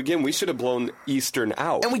down to, again, we should have blown Eastern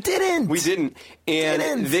out. And we didn't. We didn't.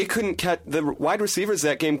 And they couldn't catch, the wide receivers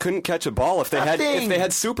that game couldn't catch a ball if they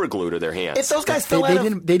had super glue to their hands. If those guys they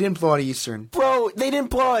didn't blow out Eastern. Bro, they didn't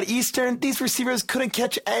blow out Eastern. These receivers couldn't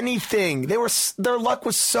catch anything. Their luck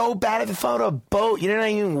was so bad if they found a boat. You didn't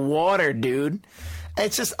have even water, dude.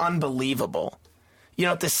 It's just unbelievable.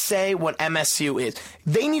 To say what MSU is.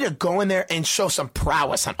 They need to go in there and show some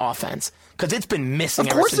prowess on offense because it's been missing.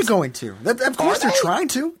 Of course they're going to. Of course they're trying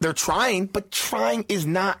to. They're trying, but trying is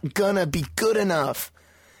not going to be good enough.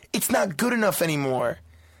 It's not good enough anymore.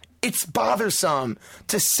 It's bothersome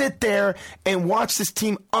to sit there and watch this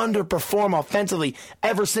team underperform offensively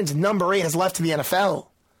ever since number 8 has left to the NFL.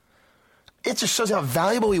 It just shows you how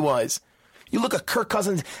valuable he was. You look at Kirk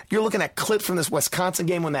Cousins, you're looking at clips from this Wisconsin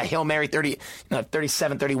game when that Hail Mary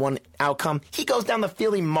 37-31 outcome. He goes down the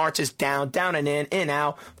field, he marches down and in,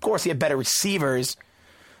 out. Of course, he had better receivers.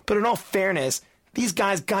 But in all fairness, these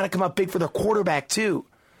guys got to come up big for their quarterback, too.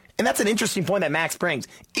 And that's an interesting point that Max brings.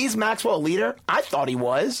 Is Maxwell a leader? I thought he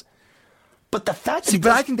was. But the fact that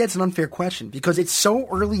I think that's an unfair question because it's so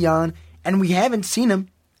early on, and we haven't seen him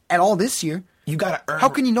at all this year. You got to earn. How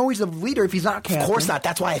can you know he's a leader if he's not captain? Of course not.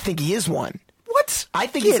 That's why I think he is one. What? I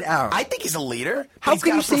think he's a leader. How he's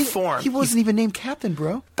can you say perform. he wasn't even named captain,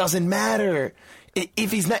 bro? Doesn't matter.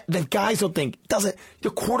 If he's not, the guys don't think.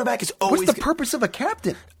 Your quarterback is always. What's the purpose of a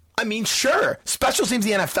captain? I mean, sure. Special teams,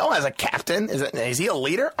 the NFL has a captain. Is he a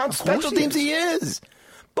leader? On special teams, he is.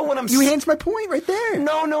 But when you answered my point right there.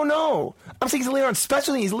 No. I'm saying he's a leader on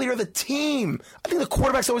special teams. He's a leader of the team. I think the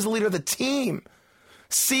quarterback's always the leader of the team.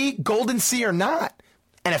 C, Golden C or not,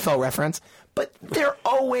 NFL reference. But they're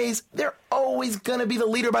always going to be the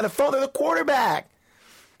leader by default. They're the quarterback.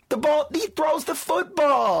 The ball, he throws the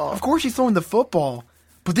football. Of course he's throwing the football,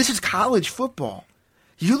 but this is college football.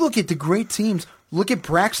 You look at the great teams. Look at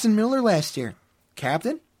Braxton Miller last year.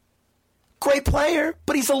 Captain? Great player,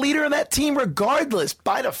 but he's a leader of that team regardless,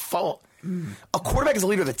 by default. A quarterback is a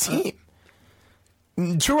leader of the team.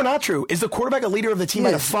 True or not true? Is the quarterback a leader of the team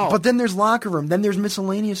by default? But then there's locker room. Then there's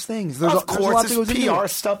miscellaneous things. Of course, there's PR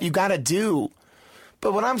stuff you got to do.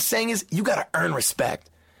 But what I'm saying is you got to earn respect.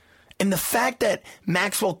 And the fact that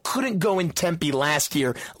Maxwell couldn't go in Tempe last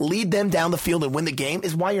year, lead them down the field and win the game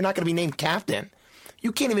is why you're not going to be named captain.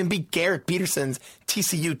 You can't even beat Garrett Peterson's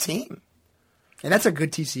TCU team. And that's a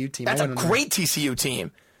good TCU team. That's a great TCU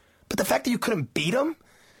team. But the fact that you couldn't beat them,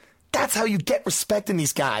 That's how you get respect in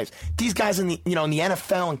these guys. These guys in the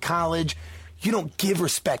NFL and college, you don't give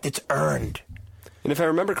respect. It's earned. And if I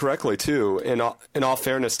remember correctly, too, in all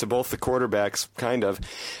fairness to both the quarterbacks,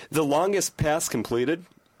 the longest pass completed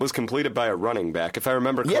was completed by a running back. If I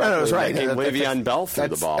remember correctly, that was right. Le'Veon Bell threw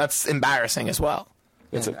the ball. That's embarrassing as well.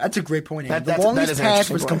 That's a great point. That the is longest an pass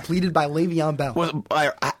interesting was point. completed by Le'Veon Bell. Was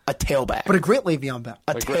a tailback. But a great Le'Veon Bell.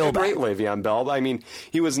 A tailback. Great Le'Veon Bell. I mean,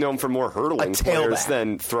 he was known for more hurdling players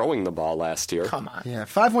than throwing the ball last year. Come on. Yeah,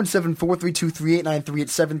 517-432-3893 at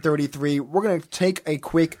 7:33. We're going to take a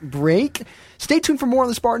quick break. Stay tuned for more on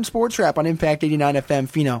the Spartan Sports Wrap on Impact 89 FM.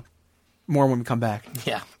 Fino, more when we come back.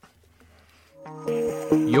 Yeah.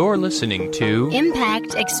 You're listening to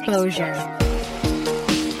Impact Exposure.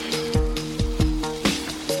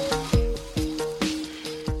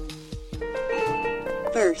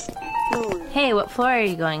 First floor. Hey, what floor are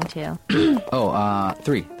you going to?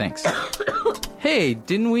 3, thanks. Hey,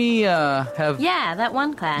 didn't we have... Yeah, that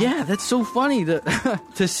one class. Yeah, that's so funny to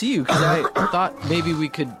to see you, because I thought maybe we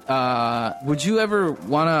could... would you ever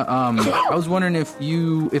want to... I was wondering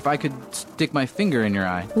if I could stick my finger in your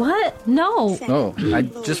eye. What? No. Oh, I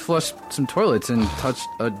just flushed some toilets and touched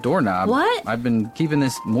a doorknob. What? I've been keeping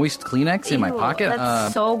this moist Kleenex in my pocket.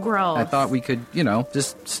 That's so gross. I thought we could,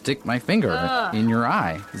 just stick my finger in your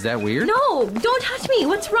eye. Is that weird? No, don't touch me.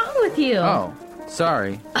 What's wrong with you? Oh,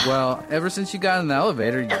 sorry. Well, ever since you got in the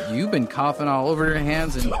elevator, you've been coughing all over your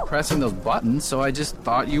hands and pressing those buttons, so I just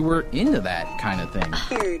thought you were into that kind of thing.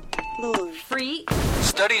 Third floor. Freak.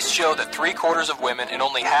 Studies show that 3/4 of women and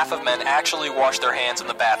only half of men actually wash their hands in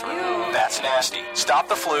the bathroom. That's nasty. Stop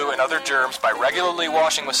the flu and other germs by regularly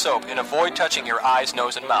washing with soap and avoid touching your eyes,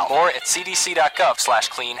 nose, and mouth. More at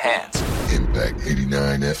cdc.gov/cleanhands. Impact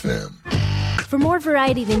 89 FM. For more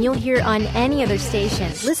variety than you'll hear on any other station,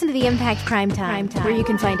 listen to the Impact Primetime, where you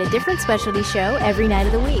can find a different specialty show every night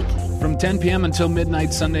of the week. From 10 p.m. until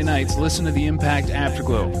midnight Sunday nights, listen to the Impact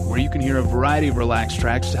Afterglow, where you can hear a variety of relaxed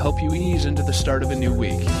tracks to help you ease into the start of a new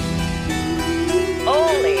week.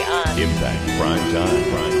 Only on Impact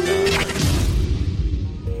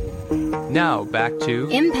Primetime. Now, back to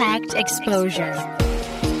Impact Exposure.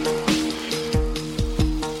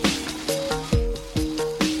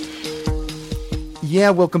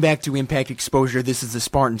 Yeah, welcome back to Impact Exposure. This is the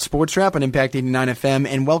Spartan Sports Wrap on Impact 89 FM,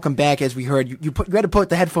 and welcome back. As we heard, you had to put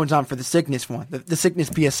the headphones on for the sickness one, the sickness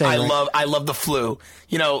PSA. I right? love the flu.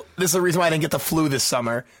 This is the reason why I didn't get the flu this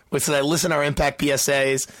summer. Was that I listen to our Impact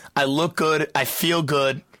PSAs. I look good. I feel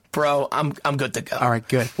good. Bro, I'm good to go. All right,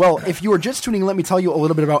 good. Well, if you are just tuning in, let me tell you a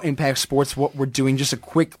little bit about Impact Sports, what we're doing, just a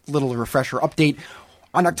quick little refresher update.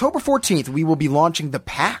 On October 14th, we will be launching The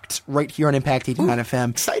Pact right here on Impact 89 FM.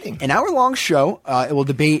 Exciting. An hour-long show. It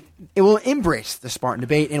will embrace the Spartan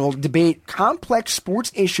debate, and it will debate complex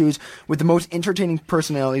sports issues with the most entertaining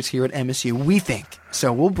personalities here at MSU, we think.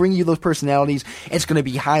 So we'll bring you those personalities. It's going to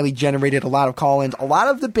be highly generated, a lot of call-ins, a lot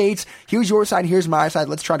of debates. Here's your side, here's my side.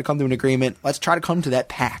 Let's try to come to an agreement. Let's try to come to that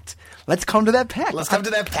pact. Let's come to that pact. Let's come to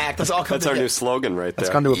that pact. Let's all come That's to our that. new slogan right there.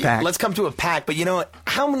 Let's come to a pact. Let's come to a pact. But you know what?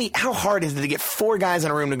 How hard is it to get 4 guys in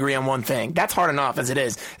a room to agree on one thing? That's hard enough as it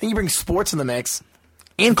is. Then you bring sports in the mix.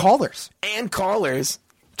 And callers.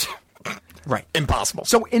 Right. Impossible.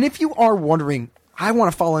 So, and if you are wondering, I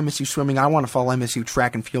want to follow MSU swimming, I want to follow MSU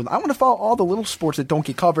track and field, I want to follow all the little sports that don't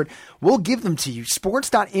get covered, we'll give them to you.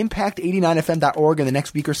 Sports.impact89fm.org in the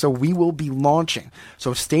next week or so, we will be launching.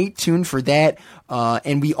 So stay tuned for that.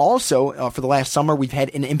 And we also, for the last summer, we've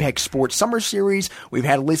had an Impact Sports Summer Series. We've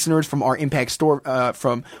had listeners from our Impact store,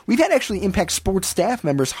 we've had actually Impact Sports staff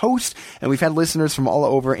members host, and we've had listeners from all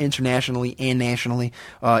over internationally and nationally.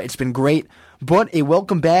 It's been great. But a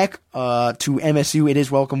welcome back to MSU. It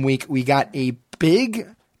is Welcome Week. We got a big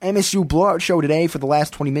MSU blowout show today. For the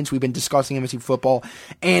last 20 minutes, we've been discussing MSU football.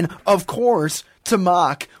 And, of course, to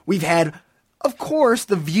mock, we've had, of course,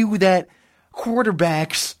 the view that a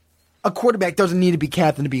quarterback doesn't need to be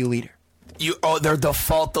captain to be a leader. They're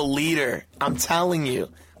default the leader. I'm telling you.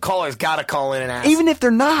 Callers got to call in and ask. Even if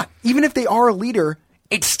they're not, even if they are a leader,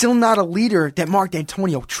 it's still not a leader that Mark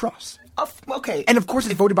D'Antonio trusts. Okay. And, of course,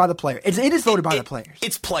 it's voted by the player. It is voted by the players.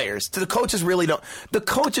 It's players. The coaches really don't. The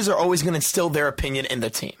coaches are always going to instill their opinion in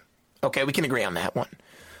the team. Okay, we can agree on that one.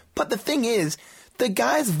 But the thing is, the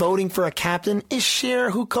guys voting for a captain is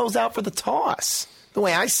share who goes out for the toss. The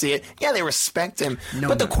way I see it, yeah, they respect him.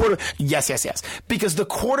 Yes. Because the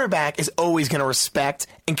quarterback is always going to respect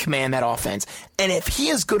and command that offense. And if he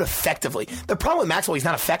is good effectively, the problem with Maxwell, he's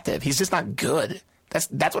not effective. He's just not good.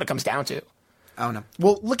 That's what it comes down to. I don't know.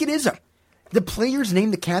 Well, look at Izzo. The players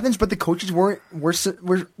named the captains, but the coaches were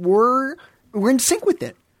in sync with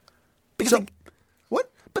it. Because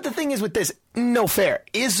But the thing is with this, no fair.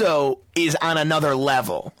 Izzo is on another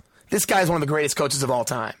level. This guy's one of the greatest coaches of all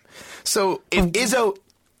time. So if Izzo...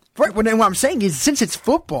 Right, what I'm saying is, since it's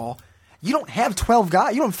football, you don't have 12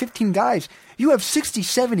 guys. You don't have 15 guys. You have 60,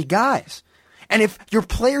 70 guys. And if your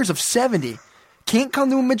players of 70 can't come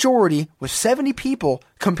to a majority with 70 people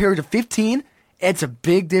compared to 15, it's a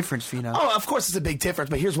big difference, Fino. Oh, of course it's a big difference,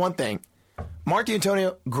 but here's one thing. Mark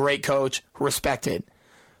D'Antonio, great coach, respected.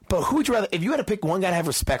 But who'd you rather, if you had to pick one guy to have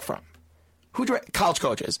respect from, college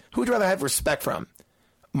coaches, who'd you rather have respect from?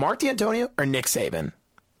 Mark D'Antonio or Nick Saban?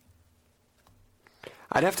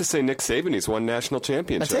 I'd have to say Nick Saban. He's won national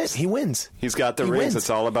championships. That's it. He wins. He's got the rings. Wins. It's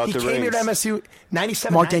all about the rings. He came here to MSU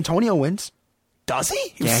 97. Mark D'Antonio wins. Does he?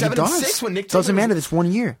 He yeah, was 7 he does. and 6 when Nick Doesn't Saban matter. was... This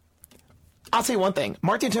 1 year. I'll tell you one thing.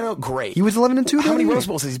 Mark D'Antonio, great. He was 11-2. How many Rose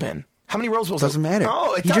Bowls has he been? How many Rose Bowls? Doesn't matter.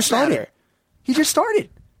 Oh, it he does just started. matter. He just started.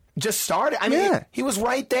 Just started. I mean, yeah. he was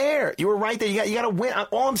right there. You were right there. You got to win.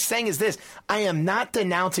 All I'm saying is this: I am not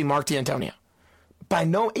denouncing Mark D'Antonio. By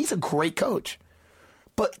no, he's a great coach.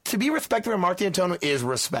 But to be respected by Mark D'Antonio is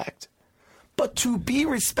respect. But to be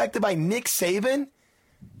respected by Nick Saban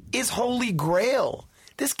is holy grail.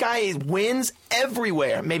 This guy wins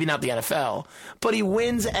everywhere. Maybe not the NFL, but he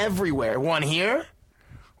wins everywhere. Won here,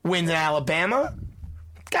 wins in Alabama.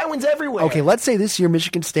 Guy wins everywhere. Okay, let's say this year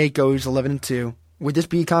Michigan State goes 11-2. Would this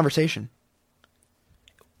be a conversation?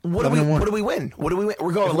 What do we win? What do we win? We're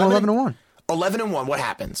going 11-1. 11-1. What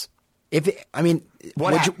happens?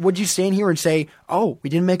 Would you stand here and say, "Oh, we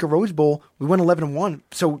didn't make a Rose Bowl. We went 11-1,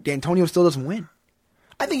 so D'Antonio still doesn't win"?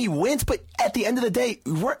 I think he wins, but at the end of the day,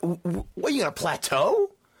 what are you going to plateau?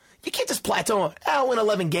 You can't just plateau. I'll win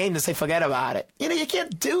 11 games and say forget about it. You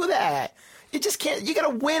can't do that. You just can't. You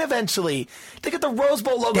got to win eventually. Look at the Rose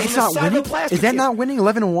Bowl logo. That's not winning. Is that not winning?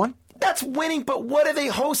 11-1. That's winning, but what are they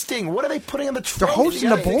hosting? What are they putting on the trophy? They're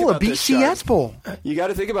hosting a bowl, a BCS bowl. You got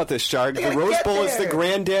to think about this, Shark. The Rose Bowl is the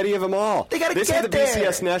granddaddy of them all. They got to get there. This is the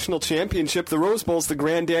BCS National Championship. The Rose Bowl is the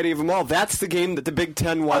granddaddy of them all. That's the game that the Big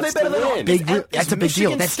Ten wants to win. That's a big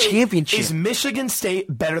deal. That's championship. Is Michigan State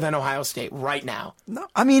better than Ohio State right now? No,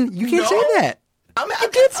 I mean, you can't say that. You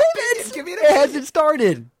can't say that. It hasn't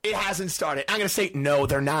started. It hasn't started. I'm going to say, no,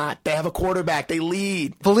 they're not. They have a quarterback. They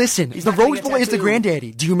lead. But listen, the Rose Bowl is the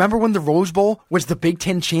granddaddy. Do you remember when the Rose Bowl was the Big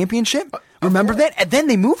Ten championship? Remember that? And then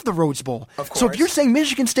they moved the Rose Bowl. Of course. So if you're saying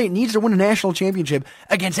Michigan State needs to win a national championship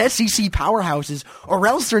against SEC powerhouses or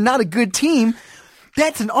else they're not a good team,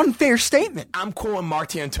 that's an unfair statement. I'm quoting Mark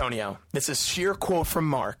D'Antonio. This is a sheer quote from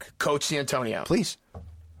Mark, Coach D'Antonio. Please.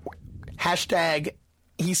 Hashtag,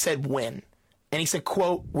 he said win. And he said,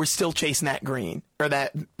 quote, we're still chasing that green, or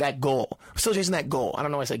that goal. We're still chasing that goal. I don't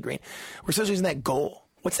know why I said green. We're still chasing that goal.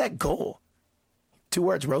 What's that goal? 2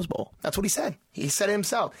 words, Rose Bowl. That's what he said. He said it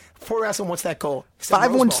himself. Before we asked him, what's that goal?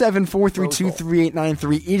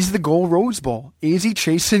 517-432-3893 is the goal Rose Bowl. Is he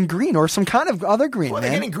chasing green or some kind of other green, Well, man?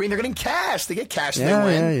 they're getting green. They're getting cash. They get cash and Yeah,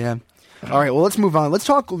 they win. yeah. All right, well, let's move on. Let's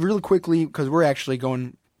talk really quickly because we're actually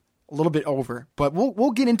going a little bit over. But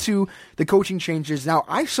we'll get into the coaching changes. Now,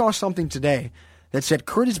 I saw something today that said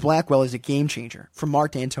Curtis Blackwell is a game changer from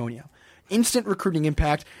Mark D'Antonio. Instant recruiting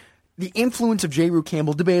impact. The influence of J. Rue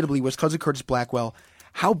Campbell, debatably, was because of Curtis Blackwell.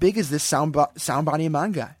 How big is this sound body and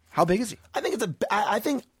mind guy? How big is he? I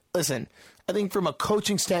think listen, I think from a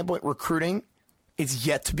coaching standpoint, recruiting, it's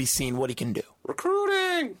yet to be seen what he can do.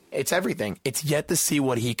 Recruiting! It's everything. It's yet to see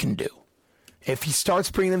what he can do. If he starts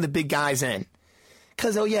bringing the big guys in.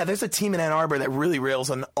 Because, there's a team in Ann Arbor that really rails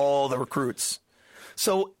on all the recruits.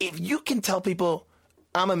 So if you can tell people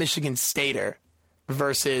I'm a Michigan Stater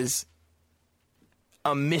versus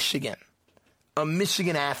a Michigan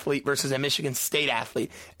athlete versus a Michigan State athlete,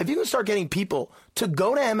 if you can start getting people to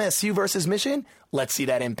go to MSU versus Michigan, let's see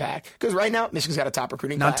that impact. Because right now, Michigan's got a top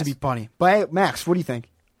recruiting class. Not to be funny. But hey, Max, what do you think?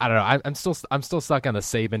 I don't know. I'm still stuck on the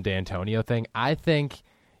Saban D'Antonio thing. I think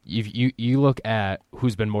you look at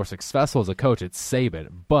who's been more successful as a coach, it's Saban.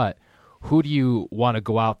 But who do you want to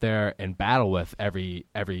go out there and battle with every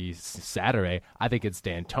Saturday? I think it's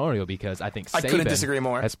D'Antonio because I think I couldn't Saban disagree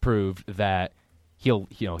more. has proved that he'll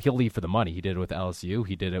leave for the money. He did it with LSU.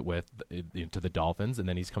 He did it with to the Dolphins, and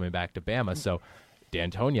then he's coming back to Bama. So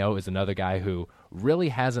D'Antonio is another guy who really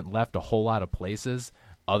hasn't left a whole lot of places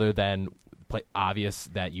other than obvious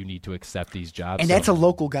that you need to accept these jobs. And that's a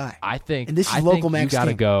local guy. I think. And this is local Max. You got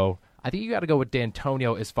to go. I think you got to go with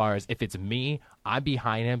D'Antonio as far as if it's me, I'm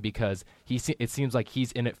behind him because it seems like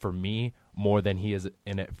he's in it for me more than he is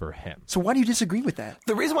in it for him. So why do you disagree with that?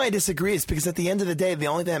 The reason why I disagree is because at the end of the day, the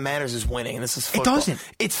only thing that matters is winning, and this is football. It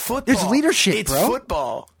doesn't. It's football. There's leadership, it's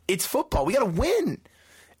bro. It's football. We got to win.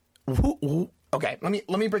 Okay, let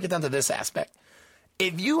me break it down to this aspect.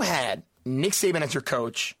 If you had Nick Saban as your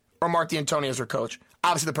coach or Mark D'Antoni as your coach,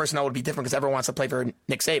 obviously the personnel would be different because everyone wants to play for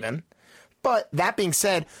Nick Saban. But that being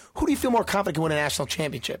said, who do you feel more confident can win a national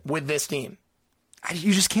championship with this team?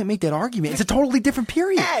 You just can't make that argument. It's a totally different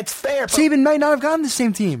period. Yeah, it's fair. Saban might not have gotten the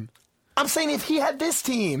same team. I'm saying if he had this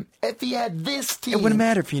team, it wouldn't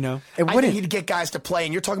matter, Fino. It wouldn't. I think he'd get guys to play.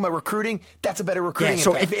 And you're talking about recruiting. That's a better recruiting. Yeah,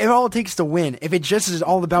 so if all it takes to win, if it just is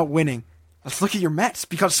all about winning, let's look at your Mets.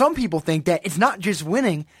 Because some people think that it's not just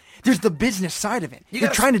winning. There's the business side of it.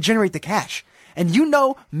 You're trying to generate the cash. And you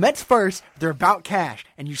know, Mets first, they're about cash.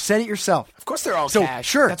 And you said it yourself. Of course they're all so, cash.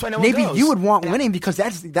 Sure, that's why no one maybe goes. you would want winning because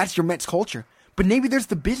that's your Mets culture. But maybe there's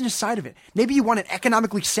the business side of it. Maybe you want an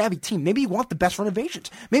economically savvy team. Maybe you want the best renovations.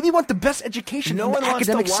 Maybe you want the best education in the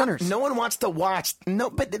academic centers. No one wants to watch. No,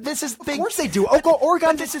 but this is big. Of course they do.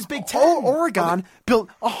 Oregon. This is Big Ten. Oregon built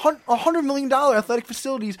 $100 million athletic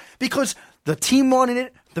facilities because the team wanted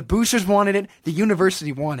it, the boosters wanted it, the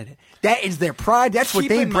university wanted it. That is their pride. That's what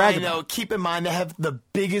they brag about. Keep in mind, they have the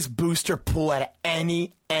biggest booster pool out of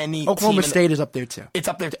any Oklahoma team State is up there too. It's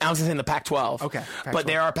up there. I was going to say in the Pac-12. Okay. But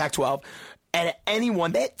they are Pac-12. And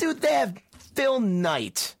anyone, they have Phil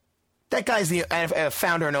Knight. That guy's the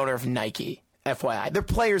founder and owner of Nike, FYI. Their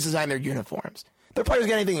players design their uniforms. Their players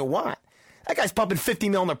get anything they want. That guy's pumping $50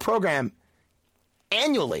 million in their program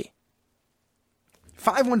annually.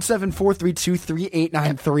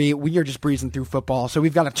 517-432-3893. We are just breezing through football, so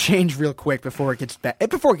we've got to change real quick before it gets bad.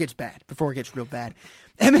 Before it gets real bad.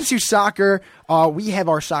 MSU soccer. We have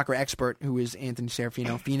our soccer expert, who is Anthony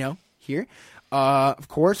Serafino. Fino here. Of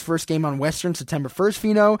course, first game on Western, September 1st,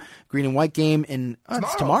 Fino. Green and white game in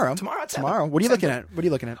tomorrow. Tomorrow. What are you looking at?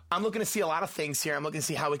 I'm looking to see a lot of things here. I'm looking to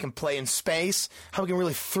see how we can play in space, how we can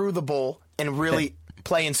really throw the ball and really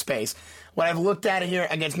play in space. What I've looked at here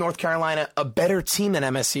against North Carolina, a better team than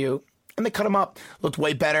MSU, and they cut them up. Looked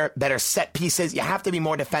way better set pieces. You have to be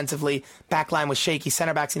more defensively. Backline was shaky.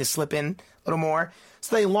 Center backs need to slip in a little more.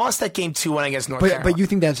 So they lost that game 2-1 against North Carolina. But you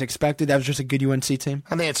think that's expected? That was just a good UNC team?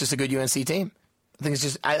 I think it's just a good UNC team.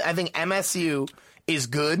 I think MSU is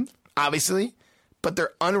good, obviously, but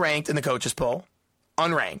they're unranked in the coaches poll.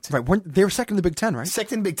 Unranked. Right. They were second in the Big Ten, right?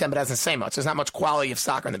 Second in the Big Ten, but it doesn't say much. There's not much quality of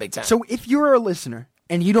soccer in the Big Ten. So if you're a listener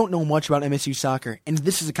and you don't know much about MSU soccer, and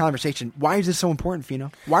this is a conversation, why is this so important,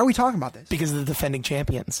 Fino? Why are we talking about this? Because of the defending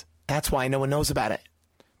champions. That's why no one knows about it.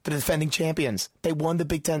 The defending champions. They won the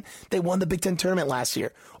Big Ten. They won the Big Ten tournament last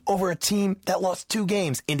year over a team that lost 2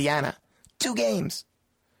 games. Indiana. 2 games.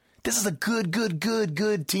 This is a good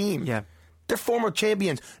team. Yeah. They're former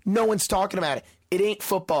champions. No one's talking about it. It ain't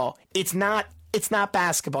football. It's not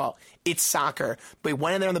basketball. It's soccer. We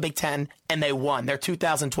went in there in the Big Ten, and they won. They're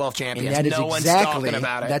 2012 champions. And one's talking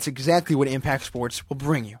about it. That's exactly what Impact Sports will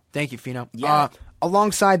bring you. Thank you, Fino. Yeah.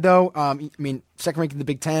 Alongside, though, second ranked in the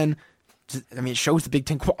Big Ten. It shows the Big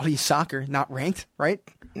Ten quality of soccer. Not ranked, right?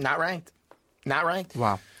 Not ranked.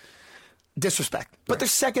 Wow. Disrespect. But they're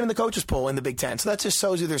second in the coaches poll in the Big Ten, so that just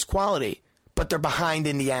shows you there's quality. But they're behind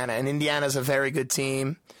Indiana, and Indiana's a very good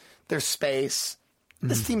team. There's space.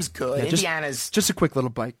 This team's good. Yeah, Indiana's just a quick little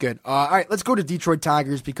bite. Good. All right, let's go to Detroit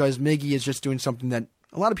Tigers because Miggy is just doing something that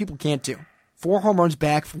a lot of people can't do. 4 home runs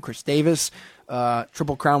back from Chris Davis.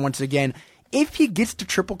 Triple crown once again. If he gets to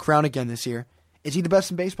Triple Crown again this year, is he the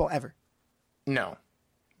best in baseball ever? No.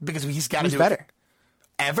 Because he's got to do better. It.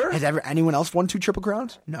 Ever? Has anyone else won 2 Triple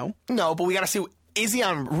Crowns? No. No, but we got to see, is he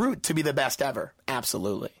en route to be the best ever?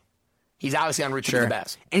 Absolutely. He's obviously en route to be the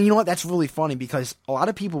best. And you know what? That's really funny because a lot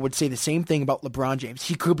of people would say the same thing about LeBron James.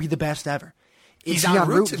 He could be the best ever. He's en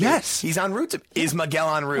route to be. Yes. He's en route to. Is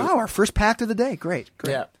Miguel en route? Wow, our first pact of the day. Great.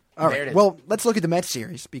 Yeah. All right. Well, let's look at the Mets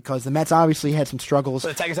series because the Mets obviously had some struggles. So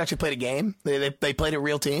the Tigers actually played a game? They played a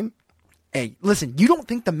real team? Hey, listen, you don't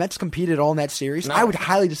think the Mets competed at all in that series? No. I would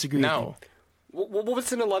highly disagree with you. What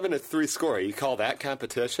was an 11-3 score? You call that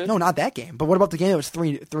competition? No, not that game. But what about the game that was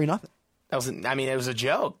 3-0? It was a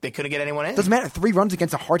joke. They couldn't get anyone in. Doesn't matter. 3 runs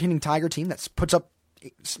against a hard-hitting Tiger team that puts up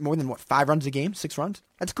more than 5 runs a game, 6 runs.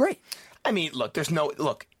 That's great. Look, there's no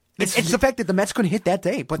look. It's the fact that the Mets couldn't hit that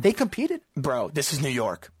day, but they competed. Bro, this is New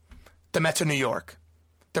York. The Mets are New York.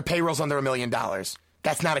 Their payroll's under $1 million.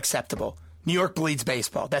 That's not acceptable. New York bleeds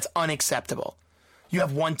baseball. That's unacceptable. You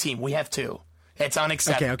have 1 team. We have 2. It's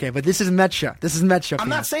unacceptable. Okay, but this is Mets show. I'm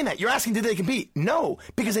not saying that. You're asking, did they compete? No,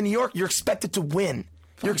 because in New York, you're expected to win.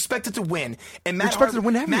 You're expected to win. And Matt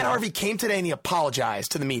Harvey came today and he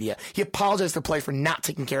apologized to the media. He apologized to the player for not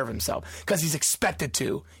taking care of himself because he's expected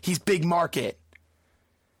to. He's big market.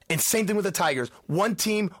 And same thing with the Tigers. 1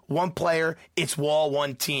 team, 1 player. It's wall,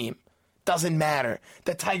 1 team. Doesn't matter.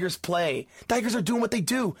 The Tigers play. Tigers are doing what they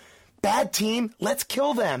do. Bad team, let's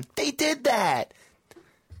kill them. They did that.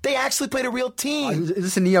 They actually played a real team. Is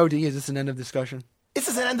this an EOD? Is this an end of discussion? This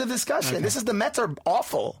is an end of discussion. Okay. This is the Mets are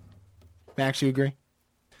awful. Max, you agree?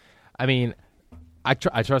 I mean, I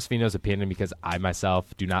trust Vino's opinion because I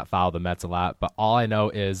myself do not follow the Mets a lot, but all I know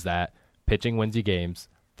is that pitching wins you games.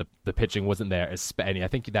 The pitching wasn't there. And I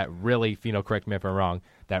think that really, Vino, correct me if I'm wrong,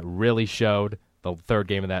 that really showed the third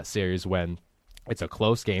game of that series when it's a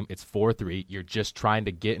close game. It's 4-3. You're just trying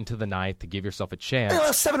to get into the ninth to give yourself a chance. They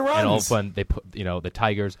lost 7 runs. And all of a sudden, they put, the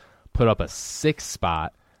Tigers put up a 6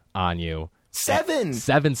 spot on you. 7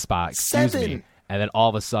 spot, excuse me. And then all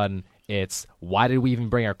of a sudden, it's why did we even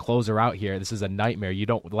bring our closer out here? This is a nightmare.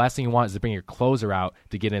 The last thing you want is to bring your closer out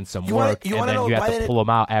to get in some work, and then you have to pull them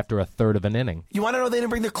out after a third of an inning. You want to know they didn't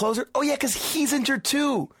bring the closer? Oh yeah, because he's injured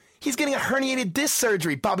too. He's getting a herniated disc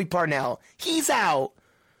surgery. Bobby Parnell, he's out.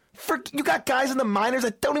 You got guys in the minors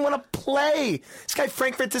that don't even want to play. This guy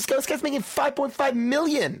Frank Francisco, this guy's making $5.5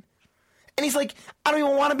 million, and he's like, I don't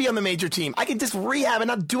even want to be on the major team. I can just rehab and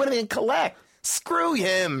not do anything and collect. Screw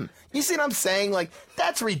him. You see what I'm saying? Like,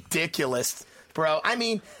 that's ridiculous, bro. I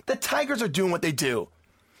mean, the Tigers are doing what they do.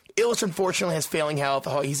 Illich, unfortunately, has failing health.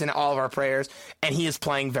 He's in all of our prayers, and he is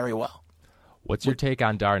playing very well. What's your take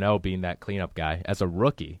on Darno being that cleanup guy as a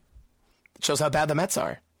rookie? It shows how bad the Mets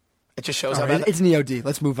are. It just shows All how right, bad. it's an EOD.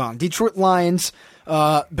 Let's move on. Detroit Lions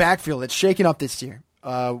backfield. It's shaken up this year.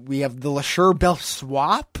 We have the LeSure Bell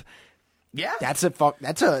swap. Yeah, that's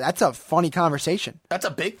a funny conversation. That's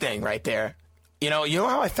a big thing right there. You know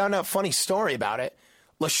how I found out a funny story about it?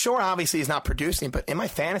 LeSure obviously is not producing, but in my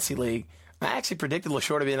fantasy league, I actually predicted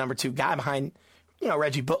LeSure to be the number 2 guy behind,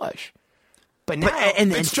 Reggie Bush. But now,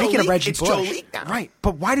 and speaking of Reggie Bush, now. Right?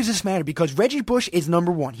 But why does this matter? Because Reggie Bush is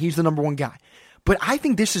number 1. He's the number 1 guy. But I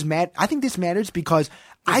think this is I think this matters because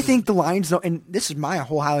I think the Lions know, and this is my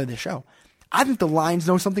whole highlight of the show. I think the Lions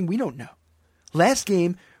know something we don't know. Last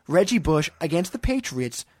game, Reggie Bush against the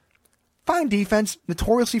Patriots, fine defense,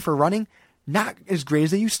 notoriously for running. Not as great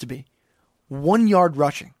as they used to be. 1 yard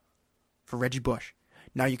rushing for Reggie Bush.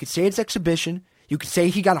 Now, you could say it's exhibition. You could say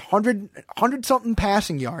he got 100-something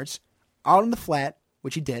passing yards out on the flat,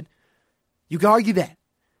 which he did. You could argue that.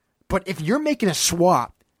 But if you're making a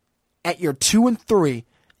swap at your 2 and 3,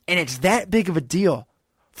 and it's that big of a deal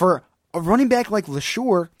for a running back like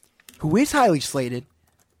LeSure, who is highly slated,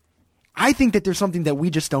 I think that there's something that we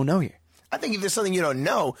just don't know here. I think if there's something you don't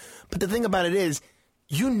know, but the thing about it is,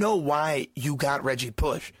 you know why you got Reggie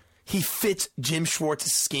Bush. He fits Jim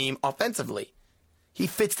Schwartz's scheme offensively. He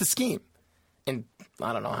fits the scheme. And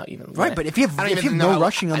I don't know how even... Right, but if you have no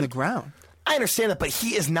rushing on the ground... I understand that, but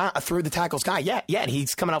he is not a through-the-tackles guy yet. Yeah,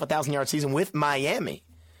 he's coming off a 1,000-yard season with Miami.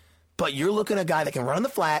 But you're looking at a guy that can run on the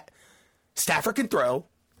flat, Stafford can throw,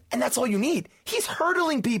 and that's all you need. He's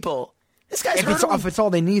hurdling people. This guy's hurdling... If it's all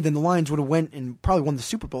they need, then the Lions would have went and probably won the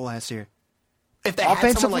Super Bowl last year. If they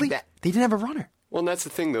had someone like that... They didn't have a runner. Well, and that's the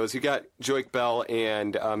thing, though, is you got Joique Bell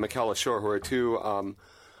and Mikel LeSure, who are 2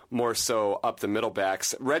 more so up the middle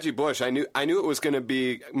backs. Reggie Bush, I knew it was going to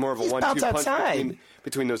be more of a 1-2 punch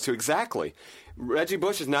between those two. Exactly. Reggie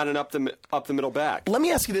Bush is not an up the middle back. Let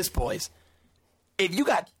me ask you this, boys. If you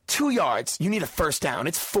got 2 yards, you need a first down.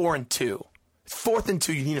 It's 4 and 2. It's 4th and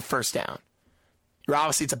 2. You need a first down.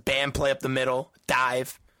 It's a band play up the middle,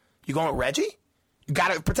 dive. You going with Reggie? You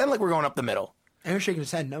got to pretend like we're going up the middle. Aaron's shaking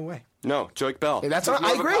his head. No way. No, Joique Bell. That's what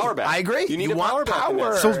I agree. I agree. You need a power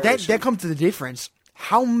back. So that comes to the difference.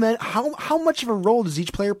 How much of a role does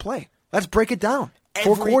each player play? Let's break it down.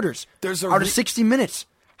 4 quarters. Out of 60 minutes.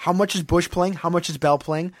 How much is Bush playing? How much is Bell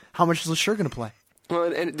playing? How much is LeSure going to play? Well,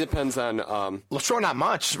 and it depends on... LeSure not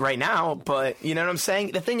much right now, but you know what I'm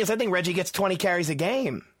saying? The thing is, I think Reggie gets 20 carries a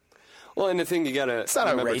game. Well, and the thing you got to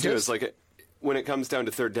remember, outrageous. too, is like when it comes down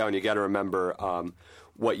to third down, you got to remember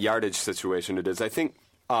what yardage situation it is. I think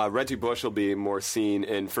Reggie Bush will be more seen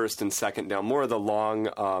in first and second down, more of the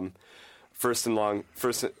long... First and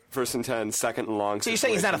 10, second and long. So you're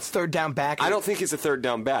saying he's not a third down back? I don't think he's a third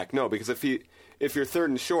down back. No, because if you're third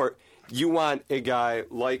and short, you want a guy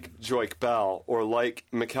like Joique Bell or like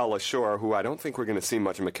Mikel LeSure, who I don't think we're going to see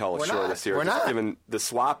much of Mikel LeSure this year, given the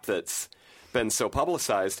swap that's been so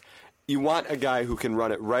publicized. You want a guy who can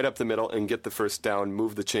run it right up the middle and get the first down,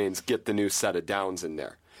 move the chains, get the new set of downs in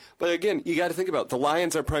there. But again, you got to think about it. The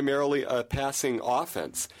Lions are primarily a passing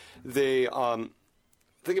offense. They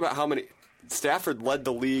think about how many. Stafford led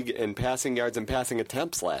the league in passing yards and passing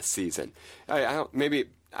attempts last season. Maybe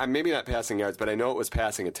not passing yards, but I know it was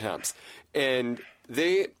passing attempts. And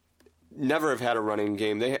they never have had a running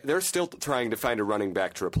game. They're still trying to find a running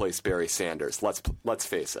back to replace Barry Sanders. Let's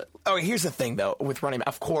face it. Oh, here's the thing though with running back.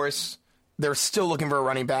 Of course, they're still looking for a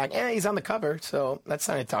running back. He's on the cover, so that's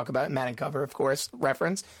something to talk about. Madden cover, of course,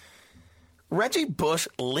 reference. Reggie Bush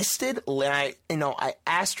listed, I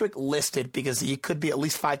asterisk listed because he could be at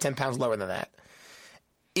least 5-10 pounds lower than that,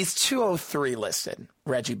 is 203 listed,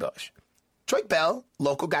 Reggie Bush. Joyke Bell,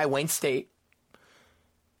 local guy, Wayne State,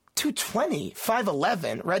 220,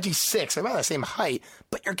 5'11", Reggie's 6, they're about the same height,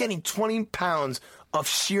 but you're getting 20 pounds of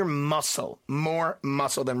sheer muscle, more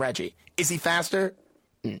muscle than Reggie. Is he faster?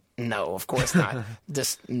 No, of course not.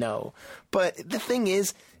 Just no. But the thing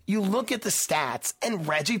is, you look at the stats, and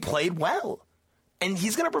Reggie played well. And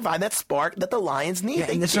he's going to provide that spark that the Lions need.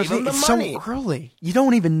 They gave him the money. So early. You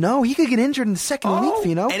don't even know. He could get injured in the second week,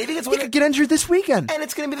 Fino. And if he could get injured this weekend. And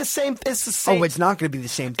it's going to be the same. It's the same. Oh, it's not going to be the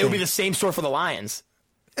same thing. It will be the same story for the Lions.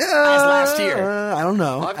 As last year. I don't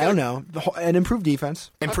know. An improved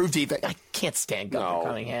defense. Improved defense. I can't stand Gunnar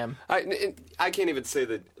Cunningham. I can't even say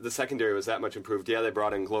that the secondary was that much improved. Yeah, they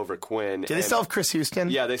brought in Glover Quinn. Do they still have Chris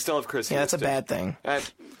Houston? Yeah, they still have Chris Houston. Yeah, that's a bad thing.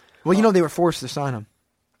 Well, they were forced to sign him.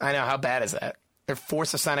 I know. How bad is that? They're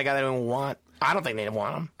forced to sign a guy they don't want. I don't think they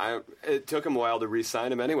want him. It took them a while to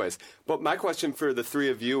re-sign him anyways. But my question for the three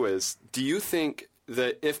of you is, do you think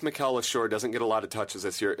that if Mikel LaShore doesn't get a lot of touches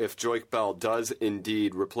this year, if Joyke Bell does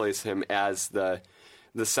indeed replace him as the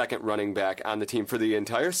second running back on the team for the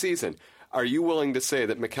entire season, are you willing to say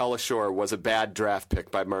that Mikel LaShore was a bad draft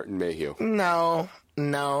pick by Martin Mayhew? No,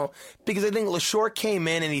 because I think LaShore came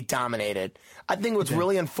in and he dominated. I think what's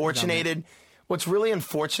really unfortunate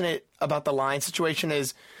about the Lions situation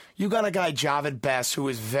is you got a guy, Javid Best, who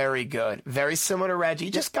is very good, very similar to Reggie.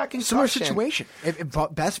 He just got concussion. Similar situation. If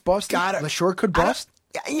Best busted, LaShore could bust.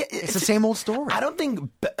 It's the same old story. I don't think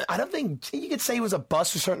you could say he was a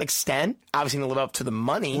bust to a certain extent. Obviously, to live up to the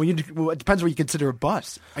money. Well, it depends what you consider a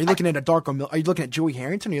bust. Are you looking at Are you looking at Joey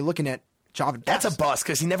Harrington? Or are you looking at Javid Best? That's a bust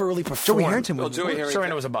because he never really performed. Joey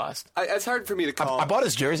Harrington was a bust. It's hard for me to call. I bought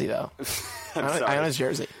his jersey though. I own his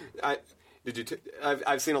jersey.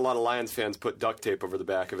 I've seen a lot of Lions fans put duct tape over the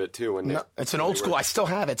back of it too. It's an old school. I still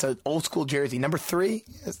have it. It's an old school jersey. Number 3.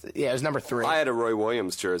 Yeah, it was number 3. I had a Roy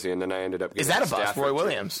Williams jersey, and then I ended up getting Is that a bust, Roy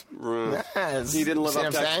Williams? He didn't live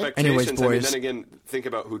up to expectations. Anyways, boys. Then again, think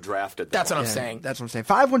about who drafted them. That's what I'm saying. That's what I'm saying.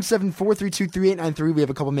 517-432-3893. We have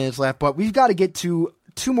a couple minutes left, but we've got to get to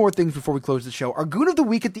two more things before we close the show. Our Goon of the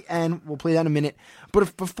Week at the end. We'll play that in a minute.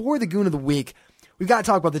 But before the Goon of the Week, we've got to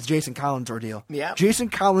talk about this Jason Collins ordeal. Yeah. Jason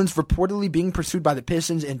Collins reportedly being pursued by the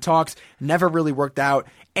Pistons in talks never really worked out.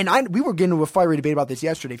 And we were getting into a fiery debate about this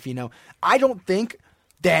yesterday, Fino. I don't think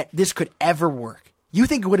that this could ever work. You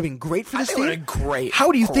think it would have been great for this team? I think it would have been great.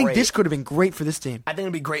 How do you think this could have been great for this team? I think it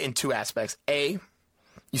would be great in two aspects. A,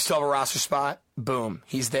 you still have a roster spot. Boom.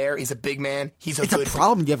 He's there. He's a big man. It's a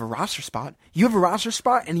problem you have a roster spot. You have a roster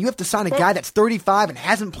spot, and you have to sign a guy that's 35 and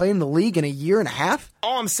hasn't played in the league in a year and a half?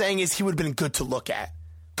 All I'm saying is he would have been good to look at.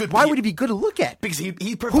 Why would he be good to look at? Because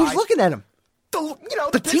he provides... Who's looking at him?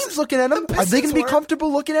 The team's looking at him. Are they going to be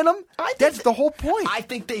comfortable looking at him? That's the whole point. I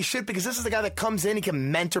think they should, because this is the guy that comes in, he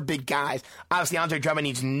can mentor big guys. Obviously, Andre Drummond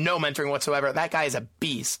needs no mentoring whatsoever. That guy is a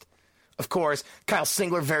beast. Of course, Kyle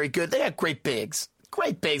Singler, very good. They got great bigs.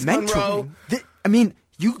 Monroe.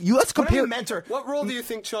 Let's compare. What role do you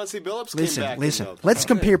think Chauncey Billups came back in? Listen. Let's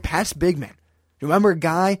compare past big men. Remember a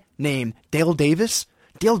guy named Dale Davis?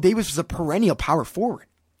 Dale Davis was a perennial power forward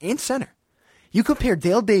and center. You compare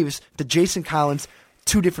Dale Davis to Jason Collins,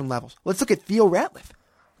 two different levels. Let's look at Theo Ratliff.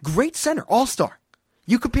 Great center, all-star.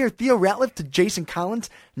 You compare Theo Ratliff to Jason Collins,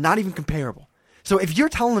 not even comparable. So if you're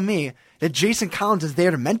telling me that Jason Collins is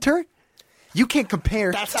there to mentor, you can't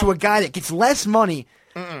compare to a guy that gets less money,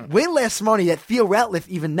 way less money that Theo Ratliff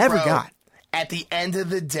even never got. At the end of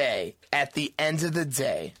the day,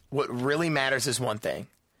 what really matters is one thing,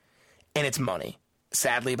 and it's money.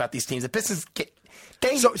 Sadly, about these teams, the Pistons.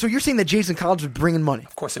 So you're saying that Jason Collins would bring in money?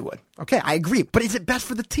 Of course they would. Okay, I agree. But is it best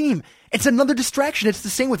for the team? It's another distraction. It's the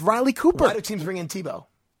same with Riley Cooper. Why do teams bring in Tebow?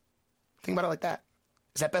 Think about it like that.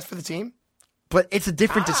 Is that best for the team? But it's a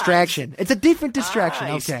different distraction. It's a different distraction.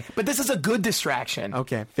 Okay. But this is a good distraction.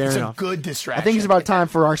 Okay, fair enough. It's a good distraction. I think it's about time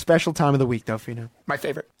for our special time of the week, though, Fino. My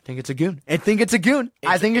favorite. I think it's a goon. I think it's a goon. Is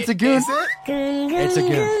it? It's a goon.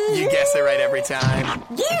 You guess it right every time.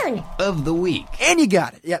 Goon of the week. And you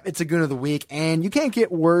got it. Yep, it's a goon of the week. And you can't get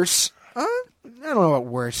worse. I don't know about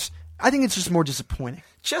worse. I think it's just more disappointing.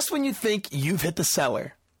 Just when you think you've hit the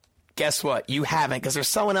cellar, guess what? You haven't, because there's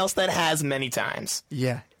someone else that has many times.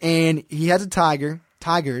 Yeah. And he has a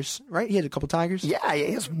Tigers, right? He had a couple Tigers? Yeah,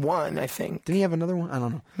 he has one, I think. Did he have another one? I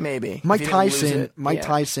don't know. Maybe. Mike Tyson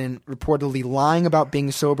reportedly lying about being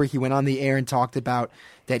sober. He went on the air and talked about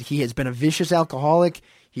that he has been a vicious alcoholic.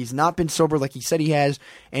 He's not been sober like he said he has.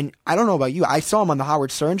 And I don't know about you. I saw him on the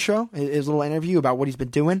Howard Stern show, his little interview about what he's been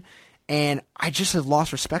doing. And I just have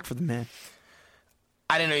lost respect for the man.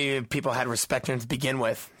 I didn't know people had respect for him to begin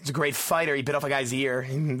with. He's a great fighter. He bit off a guy's ear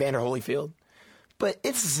in Vander Holyfield. But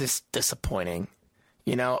it's just disappointing.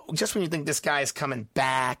 You know, just when you think this guy is coming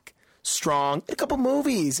back strong, a couple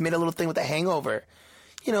movies, made a little thing with The Hangover.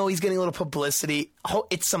 You know, he's getting a little publicity.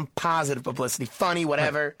 It's some positive publicity, funny,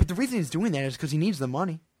 whatever. Right. But the reason he's doing that is because he needs the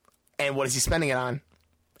money. And what is he spending it on?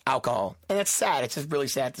 Alcohol. And that's sad. It's just really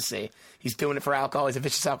sad to see. He's doing it for alcohol. He's a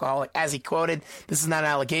vicious alcoholic. As he quoted, this is not an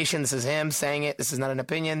allegation. This is him saying it. This is not an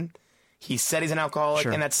opinion. He said he's an alcoholic,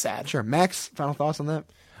 and that's sad. Sure. Max, final thoughts on that?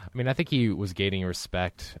 I mean, I think he was gaining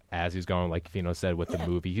respect as he was going, like Fino said, with the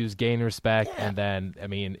movie. He was gaining respect, and then, I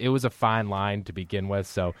mean, it was a fine line to begin with,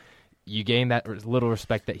 so you gain that little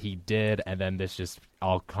respect that he did, and then this just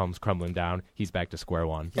all comes crumbling down. He's back to square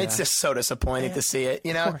one. It's just so disappointing to see it,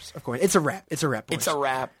 you know? Of course. It's a wrap. It's a wrap, boys. It's a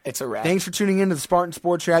wrap. It's a wrap. Thanks for tuning in to the Spartan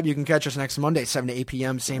Sports Wrap. You can catch us next Monday, 7 to 8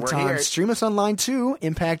 p.m., same time. Here. Stream us online, too,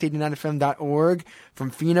 impact89fm.org. From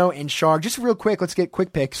Fino and Shark. Just real quick, let's get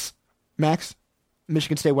quick picks. Max,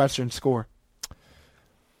 Michigan State Western score.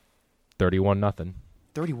 31-0.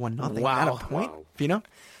 31-0. Wow. Not a point. Wow. Fino?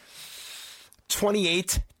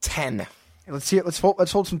 28-10. Let's see it. Let's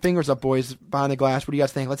hold some fingers up, boys, behind the glass. What do you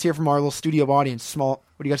guys think? Let's hear from our little studio audience. Small.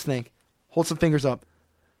 What do you guys think? Hold some fingers up.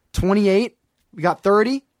 28. We got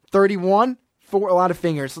 30, 31, 4. A lot of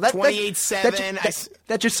fingers. So 28-7.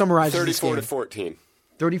 That just summarizes this game. 34-14.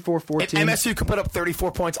 34-14. If MSU can put up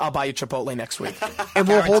 34 points, I'll buy you Chipotle next week. And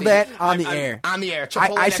we'll hold that on the air. On the air.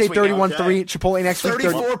 Chipotle I say 31-3. Okay. Chipotle next week.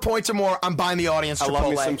 34 points or more, I'm buying the audience Chipotle. I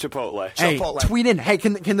love me some Chipotle. Hey, Chipotle. tweet in. Hey,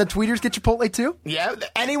 can the tweeters get Chipotle too? Yeah,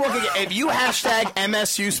 anyone can get. If you hashtag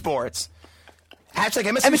MSU Sports, hashtag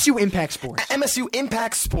MSU Impact Sports. MSU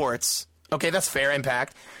Impact Sports. Okay, that's fair,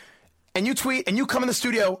 Impact. And you tweet and you come in the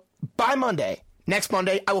studio by Monday. Next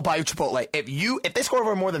Monday, I will buy you Chipotle. If they score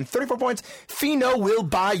over more than 34 points, Fino will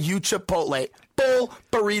buy you Chipotle. Bowl,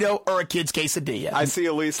 burrito, or a kid's quesadilla. I see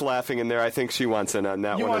Elise laughing in there. I think she wants in on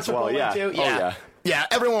that You one want as well. Chipotle Yeah. too? Oh, yeah. Yeah,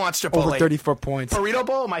 everyone wants Chipotle. Over 34 points. Burrito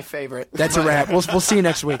bowl, my favorite. That's a wrap. We'll see you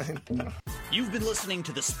next week. You've been listening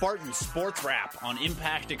to the Spartan Sports Wrap on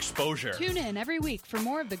Impact Exposure. Tune in every week for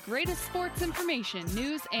more of the greatest sports information,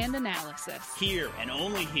 news, and analysis. Here and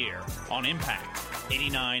only here on Impact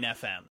 89 FM.